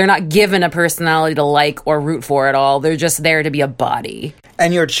whatsoever. They're not given a personality to like or root for at all. They're just there to be a body.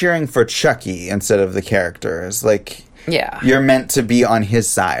 And you're cheering for Chucky instead of the characters. Like... Yeah. You're meant to be on his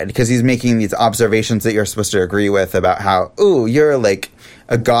side because he's making these observations that you're supposed to agree with about how, ooh, you're like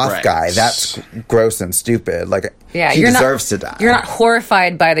a goth guy. That's gross and stupid. Like, yeah, he deserves to die. You're not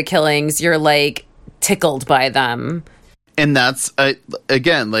horrified by the killings. You're like tickled by them. And that's,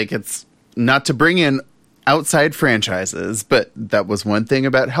 again, like, it's not to bring in outside franchises, but that was one thing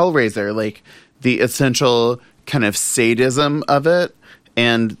about Hellraiser, like the essential kind of sadism of it,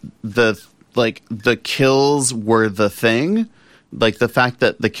 and the kills were the thing. Like, the fact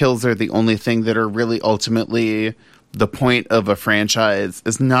that the kills are the only thing that are really ultimately the point of a franchise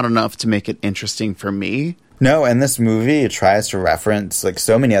is not enough to make it interesting for me. No, and this movie tries to reference, like,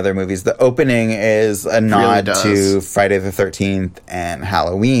 so many other movies. The opening is a nod to Friday the 13th and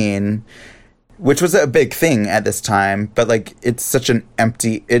Halloween, which was a big thing at this time, but, like, it's such an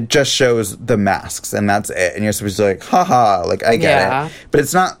empty... It just shows the masks, and that's it. And you're supposed to be like, haha, like, I get it. But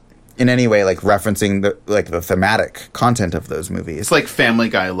it's not in any way like referencing the thematic content of those movies. It's like Family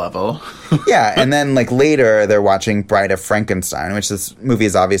Guy level. Yeah, and then like later they're watching Bride of Frankenstein, which this movie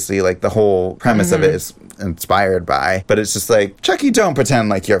is obviously like the whole premise of it is inspired by, but it's just like, Chucky, don't pretend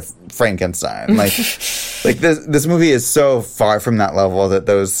like you're Frankenstein. Like this movie is so far from that level that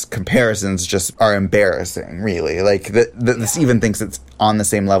those comparisons just are embarrassing, really. Like this even thinks it's on the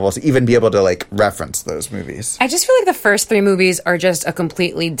same level to even be able to like reference those movies. I just feel like the first 3 movies are just a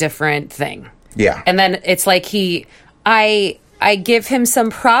completely different thing. Yeah. And then it's like I give him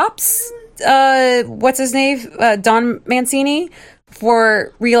some props. What's his name? Don Mancini,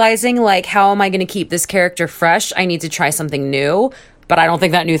 for realizing like, how am I going to keep this character fresh? I need to try something new. But I don't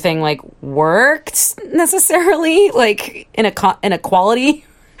think that new thing like worked necessarily like in a quality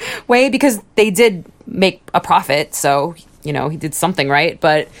way, because they did make a profit. So, you know, he did something right,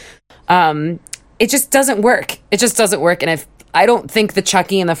 but it just doesn't work. It just doesn't work. And I don't think the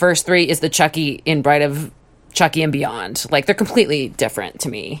Chucky in the first 3 is the Chucky in Bride of Chucky and Beyond. Like, they're completely different to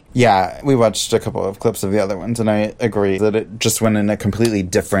me. Yeah, we watched a couple of clips of the other ones, and I agree that it just went in a completely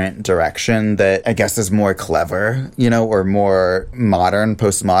different direction that I guess is more clever, you know, or more modern,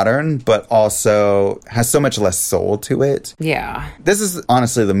 postmodern, but also has so much less soul to it. Yeah. This is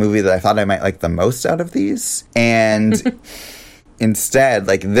honestly the movie that I thought I might like the most out of these. And instead,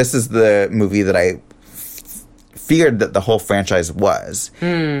 like, this is the movie that I feared that the whole franchise was.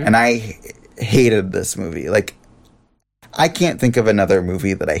 And I hated this movie. Like, I can't think of another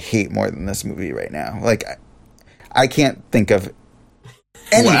movie that I hate more than this movie right now. Like, I can't think of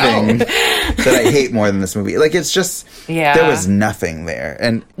anything that I hate more than this movie. Like, it's just, there was nothing there.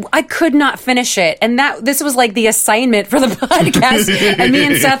 And I could not finish it. And this was like the assignment for the podcast. And me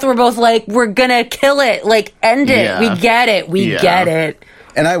and Seth were both like, we're gonna kill it. Like, end it. Yeah. We get it. We get it.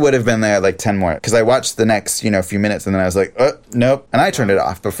 And I would have been there like 10 more, because I watched the next, few minutes, and then I was like, oh, nope. And I turned it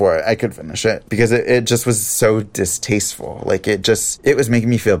off before I could finish it, because it just was so distasteful. Like, it was making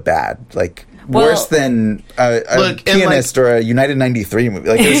me feel bad. Like, worse than a Pianist or a United 93 movie.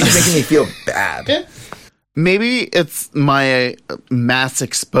 Like, it was just making me feel bad. Maybe it's my mass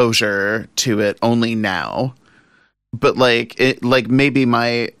exposure to it only now, but maybe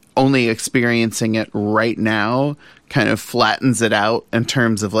my only experiencing it right now kind of flattens it out in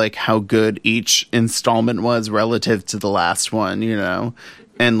terms of like how good each installment was relative to the last one,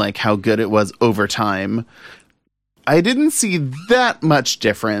 and like how good it was over time. I didn't see that much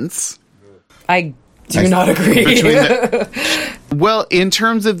difference. I do not agree. Well, in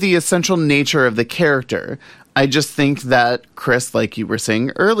terms of the essential nature of the character, I just think that, Chris, like you were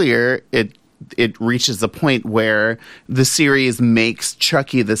saying earlier, it reaches a point where the series makes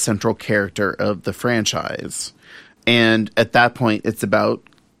Chucky the central character of the franchise. And at that point, it's about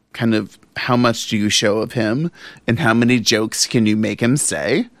kind of how much do you show of him and how many jokes can you make him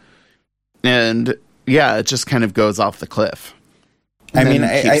say. And yeah, it just kind of goes off the cliff. I mean,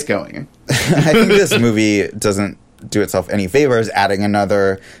 it keeps going. I think this movie doesn't do itself any favors adding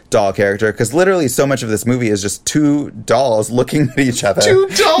another doll character, because literally so much of this movie is just 2 dolls looking at each other. 2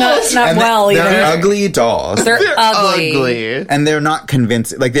 dolls! Not well either. They're ugly dolls. They're ugly. And they're not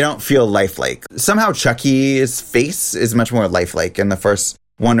convincing. Like, they don't feel lifelike. Somehow Chucky's face is much more lifelike in the first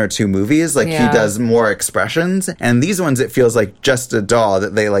 1 or 2 movies. Like, he does more expressions. And these ones, it feels like just a doll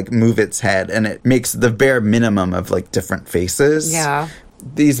that they, like, move its head. And it makes the bare minimum of, like, different faces. Yeah.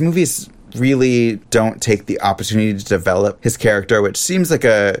 These movies really don't take the opportunity to develop his character, which seems like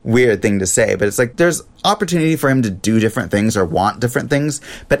a weird thing to say, but it's like there's opportunity for him to do different things or want different things,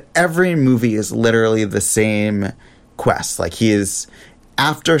 but every movie is literally the same quest. Like, he is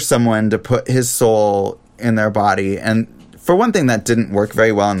after someone to put his soul in their body. And for one thing, that didn't work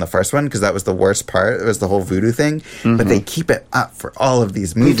very well in the first one, because that was the worst part. It was the whole voodoo thing. Mm-hmm. But they keep it up for all of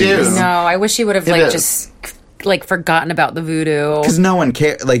these movies. No, I wish he would have just forgotten about the voodoo, because no one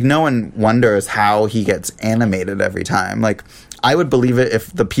cares. Like, no one wonders how he gets animated every time. Like, I would believe it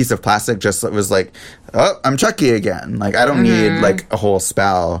if the piece of plastic just was like, oh, I'm Chucky again. Like, I don't need like a whole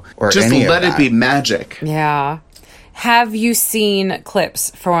spell or just any let of it be magic. Yeah. Have you seen clips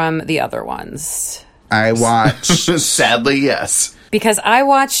from the other ones? I watched. Sadly, yes. Because I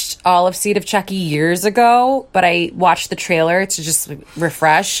watched all of Seed of Chucky years ago, but I watched the trailer to just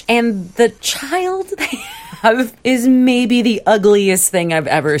refresh. And the child they have is maybe the ugliest thing I've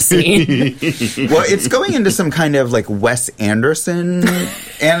ever seen. Well, it's going into some kind of like Wes Anderson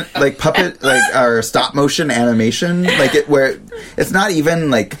and like puppet, like or stop motion animation, like where it's not even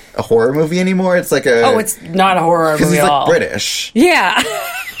like a horror movie anymore. It's like it's not a horror movie. Because he's at all. like British. Yeah.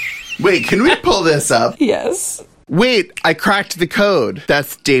 Wait, can we pull this up? Yes. Wait, I cracked the code.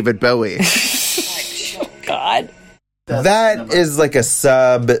 That's David Bowie. God. That is like a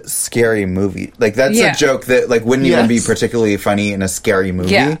sub-scary movie. Like, that's Yeah. a joke that, like, wouldn't even be Yes. particularly funny in a scary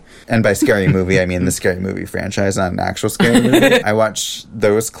movie. Yeah. And by scary movie, I mean the Scary Movie franchise, not an actual scary movie. I watched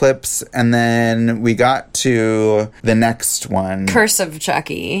those clips, and then we got to the next one. Curse of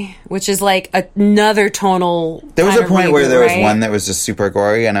Chucky, which is like another tonal. There was a kind of point where reboot, there was right? one that was just super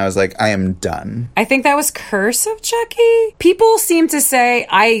gory, and I was like, I am done. I think that was Curse of Chucky. People seem to say,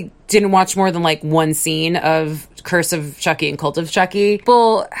 I didn't watch more than like one scene of Curse of Chucky and Cult of Chucky.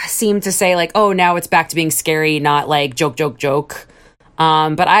 People seem to say like, oh, now it's back to being scary, not like joke.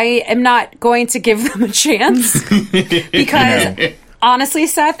 But I am not going to give them a chance because honestly,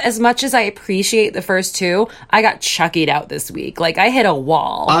 Seth, as much as I appreciate the first two, I got Chuckied out this week. Like, I hit a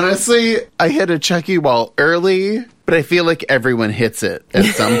wall. Honestly, I hit a Chucky wall early, but I feel like everyone hits it at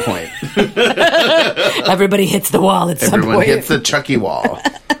some point. Everybody hits the wall at some Everyone point. hits the Chucky wall.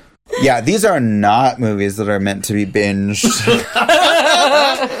 Yeah, these are not movies that are meant to be binged.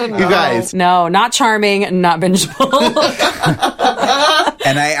 You guys, No, not charming, not bingeable.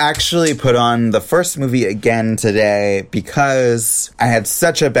 And I actually put on the first movie again today because I had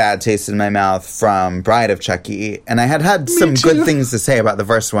such a bad taste in my mouth from Bride of Chucky. And I had some good things to say about the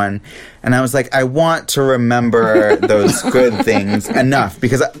first one. And I was like, I want to remember those good things enough.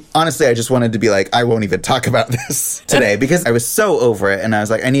 Because honestly, I just wanted to be like, I won't even talk about this today. Because I was so over it. And I was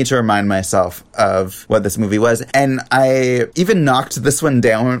like, I need to remind myself of what this movie was. And I even knocked this one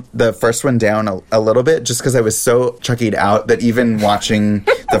down, the first one down a little bit. Just because I was so Chuckied out that even watching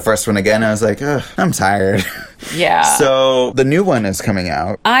the first one again, I was like, ugh, I'm tired. Yeah. So the new one is coming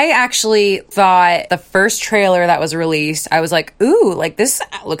out. I actually thought the first trailer that was released, I was like, ooh, like this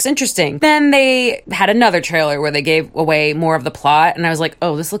looks interesting. Then they had another trailer where they gave away more of the plot, and I was like,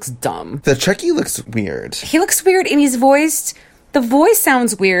 oh, this looks dumb. The Chucky looks weird. He looks weird, and the voice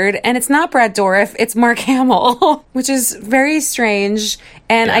sounds weird, and it's not Brad Dourif, it's Mark Hamill, which is very strange.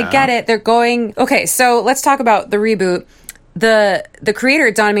 And I get it. They're going... Okay, so let's talk about the reboot. The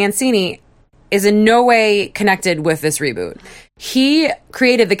creator, Don Mancini, is in no way connected with this reboot. He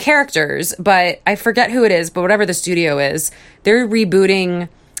created the characters, but I forget who it is, but whatever the studio is, they're rebooting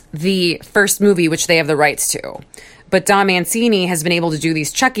the first movie, which they have the rights to. But Don Mancini has been able to do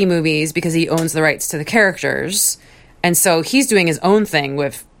these Chucky movies because he owns the rights to the characters. And so he's doing his own thing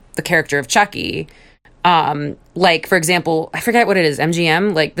with the character of Chucky. Like, for example, I forget what it is,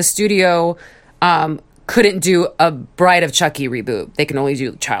 MGM? Like, the studio couldn't do a Bride of Chucky reboot. They can only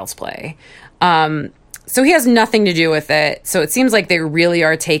do Child's Play. So he has nothing to do with it. So it seems like they really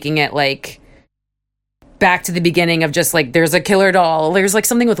are taking it, like, back to the beginning of just, like, there's a killer doll. There's, like,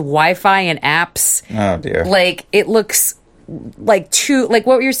 something with Wi-Fi and apps. Oh, dear. Like, it looks like like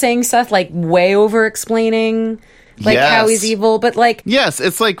what you're saying, Seth, like, way over-explaining, like, how he's evil. But, like... Yes,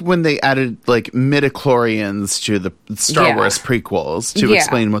 it's like when they added, like, midichlorians to the Star Wars prequels to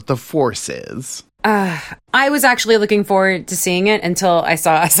explain what the Force is. I was actually looking forward to seeing it until I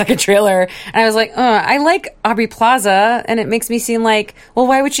saw a second trailer, and I was like, I like Aubrey Plaza, and it makes me seem like, well,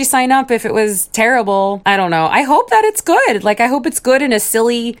 why would she sign up if it was terrible? I don't know. I hope that it's good. Like, I hope it's good in a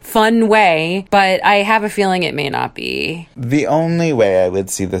silly, fun way, but I have a feeling it may not be. The only way I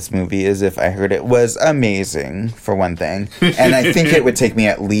would see this movie is if I heard it was amazing, for one thing. And I think it would take me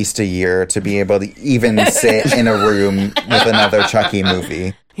at least a year to be able to even sit in a room with another Chucky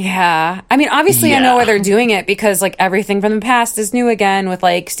movie. Yeah. I mean, obviously, I know why they're doing it because, like, everything from the past is new again with,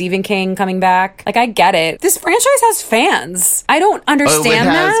 like, Stephen King coming back. Like, I get it. This franchise has fans. I don't understand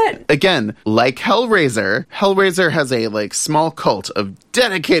that. Again, like Hellraiser has a, like, small cult of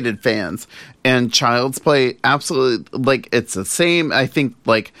dedicated fans. And Child's Play, absolutely, like, it's the same. I think,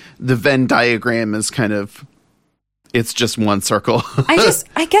 like, the Venn diagram is kind of... It's just one circle. I guess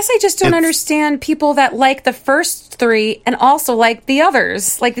I just don't understand people that like the first three and also like the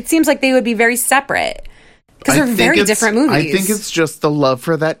others. Like, it seems like they would be very separate because they're very different movies. I think it's just the love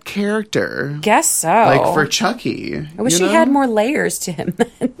for that character. Guess so. Like for Chucky. I wish he had more layers to him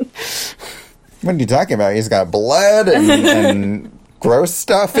then. What are you talking about? He's got blood and gross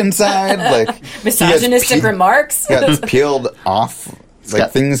stuff inside. Like misogynistic remarks. Gets peeled off.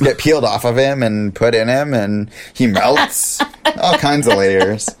 Like, things get peeled off of him and put in him, and he melts. All kinds of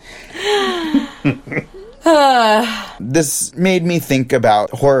layers. This made me think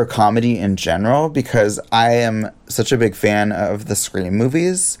about horror comedy in general, because I am such a big fan of the Scream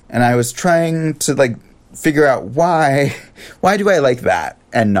movies, and I was trying to, like, figure out why do I like that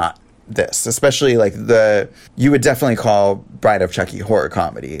and not this, especially like you would definitely call Bride of Chucky horror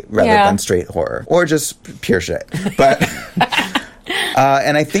comedy rather than straight horror, or just pure shit. But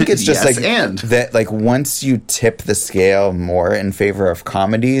And I think it's just Yes, like and. that. Like once you tip the scale more in favor of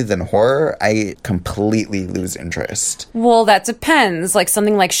comedy than horror, I completely lose interest. Well, that depends. Like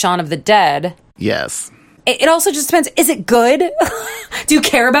something like Shaun of the Dead. Yes. It also just depends. Is it good? Do you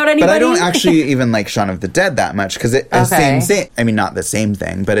care about anybody? But I don't actually even like Shaun of the Dead that much because same. I mean, not the same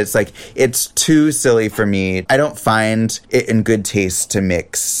thing, but it's like it's too silly for me. I don't find it in good taste to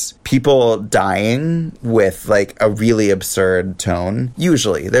mix people dying with like a really absurd tone.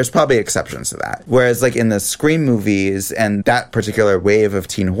 Usually, there's probably exceptions to that. Whereas like in the Scream movies and that particular wave of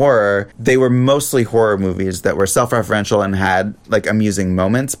teen horror, they were mostly horror movies that were self-referential and had like amusing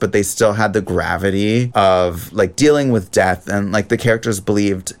moments, but they still had the gravity of like dealing with death, and like the characters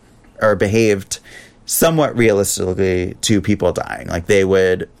believed or behaved somewhat realistically to people dying. Like they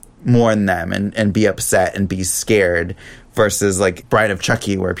would mourn them and be upset and be scared versus like Bride of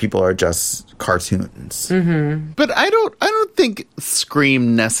Chucky where people are just cartoons. Mm-hmm. But I don't think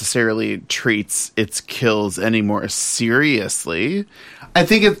Scream necessarily treats its kills any more seriously. I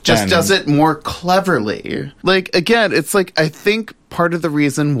think it just does it more cleverly. Like, again, it's like, I think part of the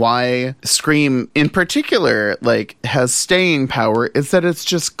reason why Scream in particular, like, has staying power is that it's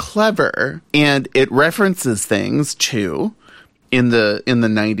just clever. And it references things, too, in the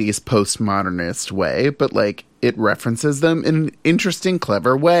 90s postmodernist way, but, like, it references them in an interesting,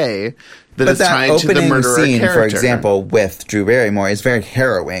 clever way that is tied to the murderer scene, character. for example, with Drew Barrymore is very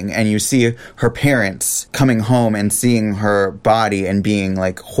harrowing, and you see her parents coming home and seeing her body and being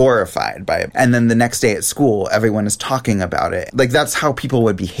like horrified by it. And then the next day at school, everyone is talking about it. Like that's how people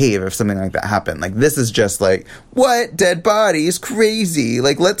would behave if something like that happened. Like this is just like, what? Dead bodies? Crazy.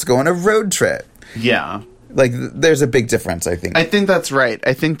 Like let's go on a road trip. Yeah. Like there's a big difference, I think. I think that's right.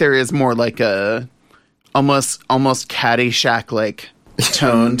 I think there is more like a almost Caddyshack like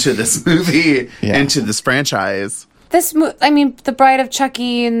tone to this movie and to this franchise. I mean, The Bride of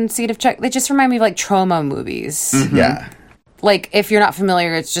Chucky and Seed of Chucky, they just remind me of like trauma movies. Mm-hmm. Yeah. Like if you're not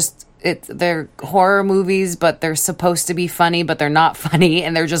familiar, they're horror movies, but they're supposed to be funny, but they're not funny,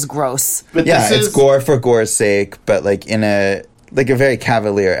 and they're just gross. But yeah, it's gore for gore's sake, but like in a very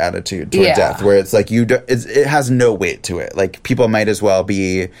cavalier attitude toward death, where it's like it has no weight to it. Like people might as well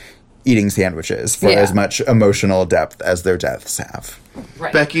be eating sandwiches for as much emotional depth as their deaths have.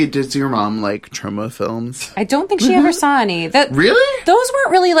 Right. Becky, does your mom like trauma films? I don't think she ever saw any. Really? Those weren't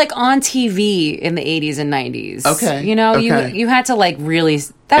really like on TV in the 80s and 90s. Okay. You know, you had to like really,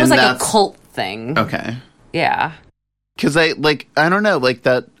 that was like a cult thing. Okay. Yeah. Because I don't know, like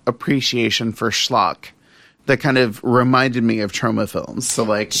that appreciation for schlock that kind of reminded me of trauma films. So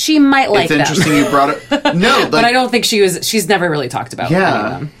like she might like them. It's interesting you brought it. No, like, but I don't think she's never really talked about any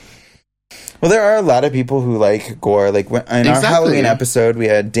of them. Well, there are a lot of people who like gore. Like in our Halloween episode, we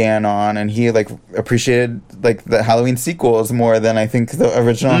had Dan on, and he like appreciated like the Halloween sequels more than I think the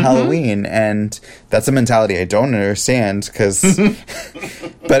original Halloween, and that's a mentality I don't understand. Because,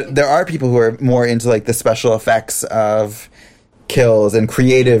 but there are people who are more into like the special effects of kills and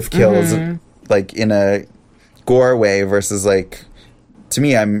creative kills, like in a gore way versus like. To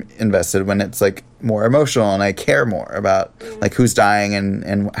me, I'm invested when it's like more emotional and I care more about like who's dying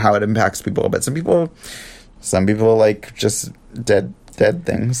and how it impacts people. But some people like just dead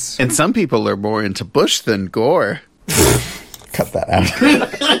things. And some people are more into Bush than gore. Cut that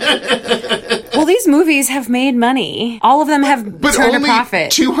out. Well, these movies have made money. All of them have turned a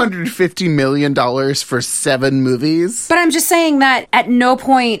profit. $250 million for 7 movies. But I'm just saying that at no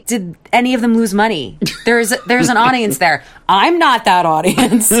point did any of them lose money. There's an audience there. I'm not that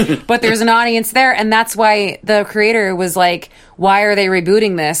audience, but there's an audience there, and that's why the creator was like, "Why are they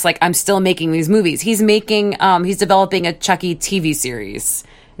rebooting this? Like, I'm still making these movies." He's developing a Chucky TV series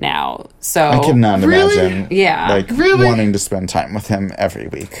now. So I cannot imagine, wanting to spend time with him every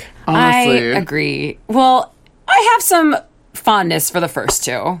week. Honestly. I agree. Well, I have some fondness for the first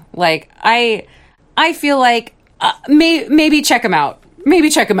two. Like, I feel like maybe check them out. Maybe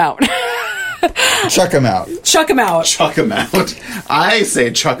check them out. Chuck them out. Chuck them out. Chuck them out. I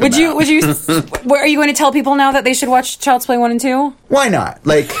say chuck them out. Would you? Are you going to tell people now that they should watch Child's Play 1 and 2? Why not?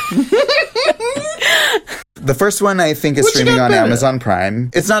 Like. The first one, I think, is streaming on Amazon Prime.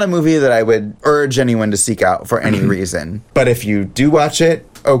 It's not a movie that I would urge anyone to seek out for any reason. But if you do watch it,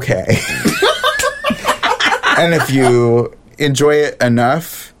 okay. And if you enjoy it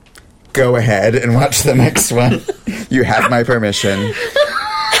enough, go ahead and watch the next one. You have my permission.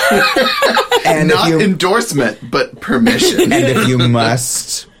 And not endorsement, but permission. And if you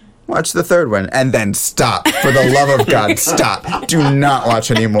must, watch the third one. And then stop. For the love of God, stop. Do not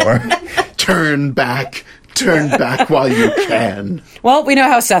watch anymore. Turn back while you can. Well, we know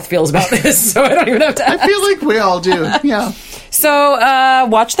how Seth feels about this, so I don't even have to ask. I feel like we all do, yeah. So,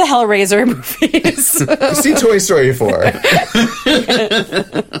 watch the Hellraiser movies. See Toy Story 4.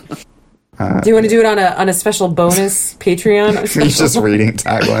 Do you want to do it on a special bonus Patreon? He's just reading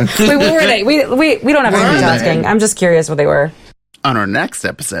taglines. Wait, what were they? We don't have to keep asking. I'm just curious what they were. On our next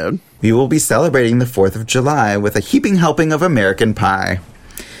episode, we will be celebrating the 4th of July with a heaping helping of American Pie,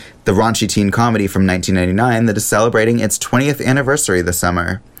 the raunchy teen comedy from 1999 that is celebrating its 20th anniversary this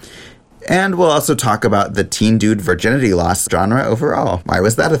summer. And we'll also talk about the teen dude virginity loss genre overall. Why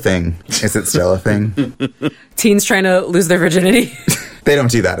was that a thing? Is it still a thing? Teens trying to lose their virginity? They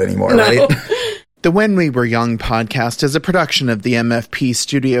don't do that anymore, right? The When We Were Young podcast is a production of the MFP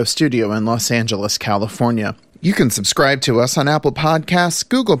Studio in Los Angeles, California. You can subscribe to us on Apple Podcasts,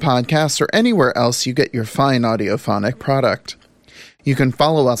 Google Podcasts, or anywhere else you get your fine audiophonic product. You can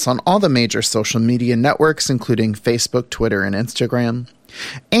follow us on all the major social media networks, including Facebook, Twitter, and Instagram.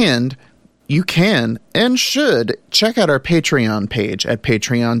 And you can and should check out our Patreon page at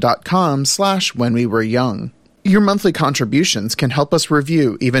patreon.com/whenwewereyoung. Your monthly contributions can help us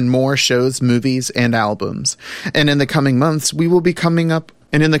review even more shows, movies, and albums. And in the coming months, we will be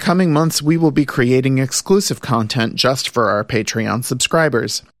creating exclusive content just for our Patreon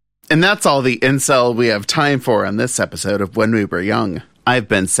subscribers. And that's all the incel we have time for on this episode of When We Were Young. I've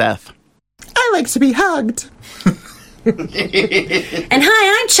been Seth. I like to be hugged. And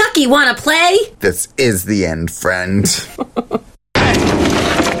hi, I'm Chucky. Wanna play? This is the end, friend.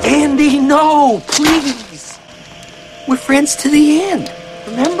 Andy, no, please. We're friends to the end,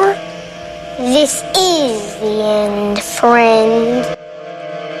 remember? This is the end, friend.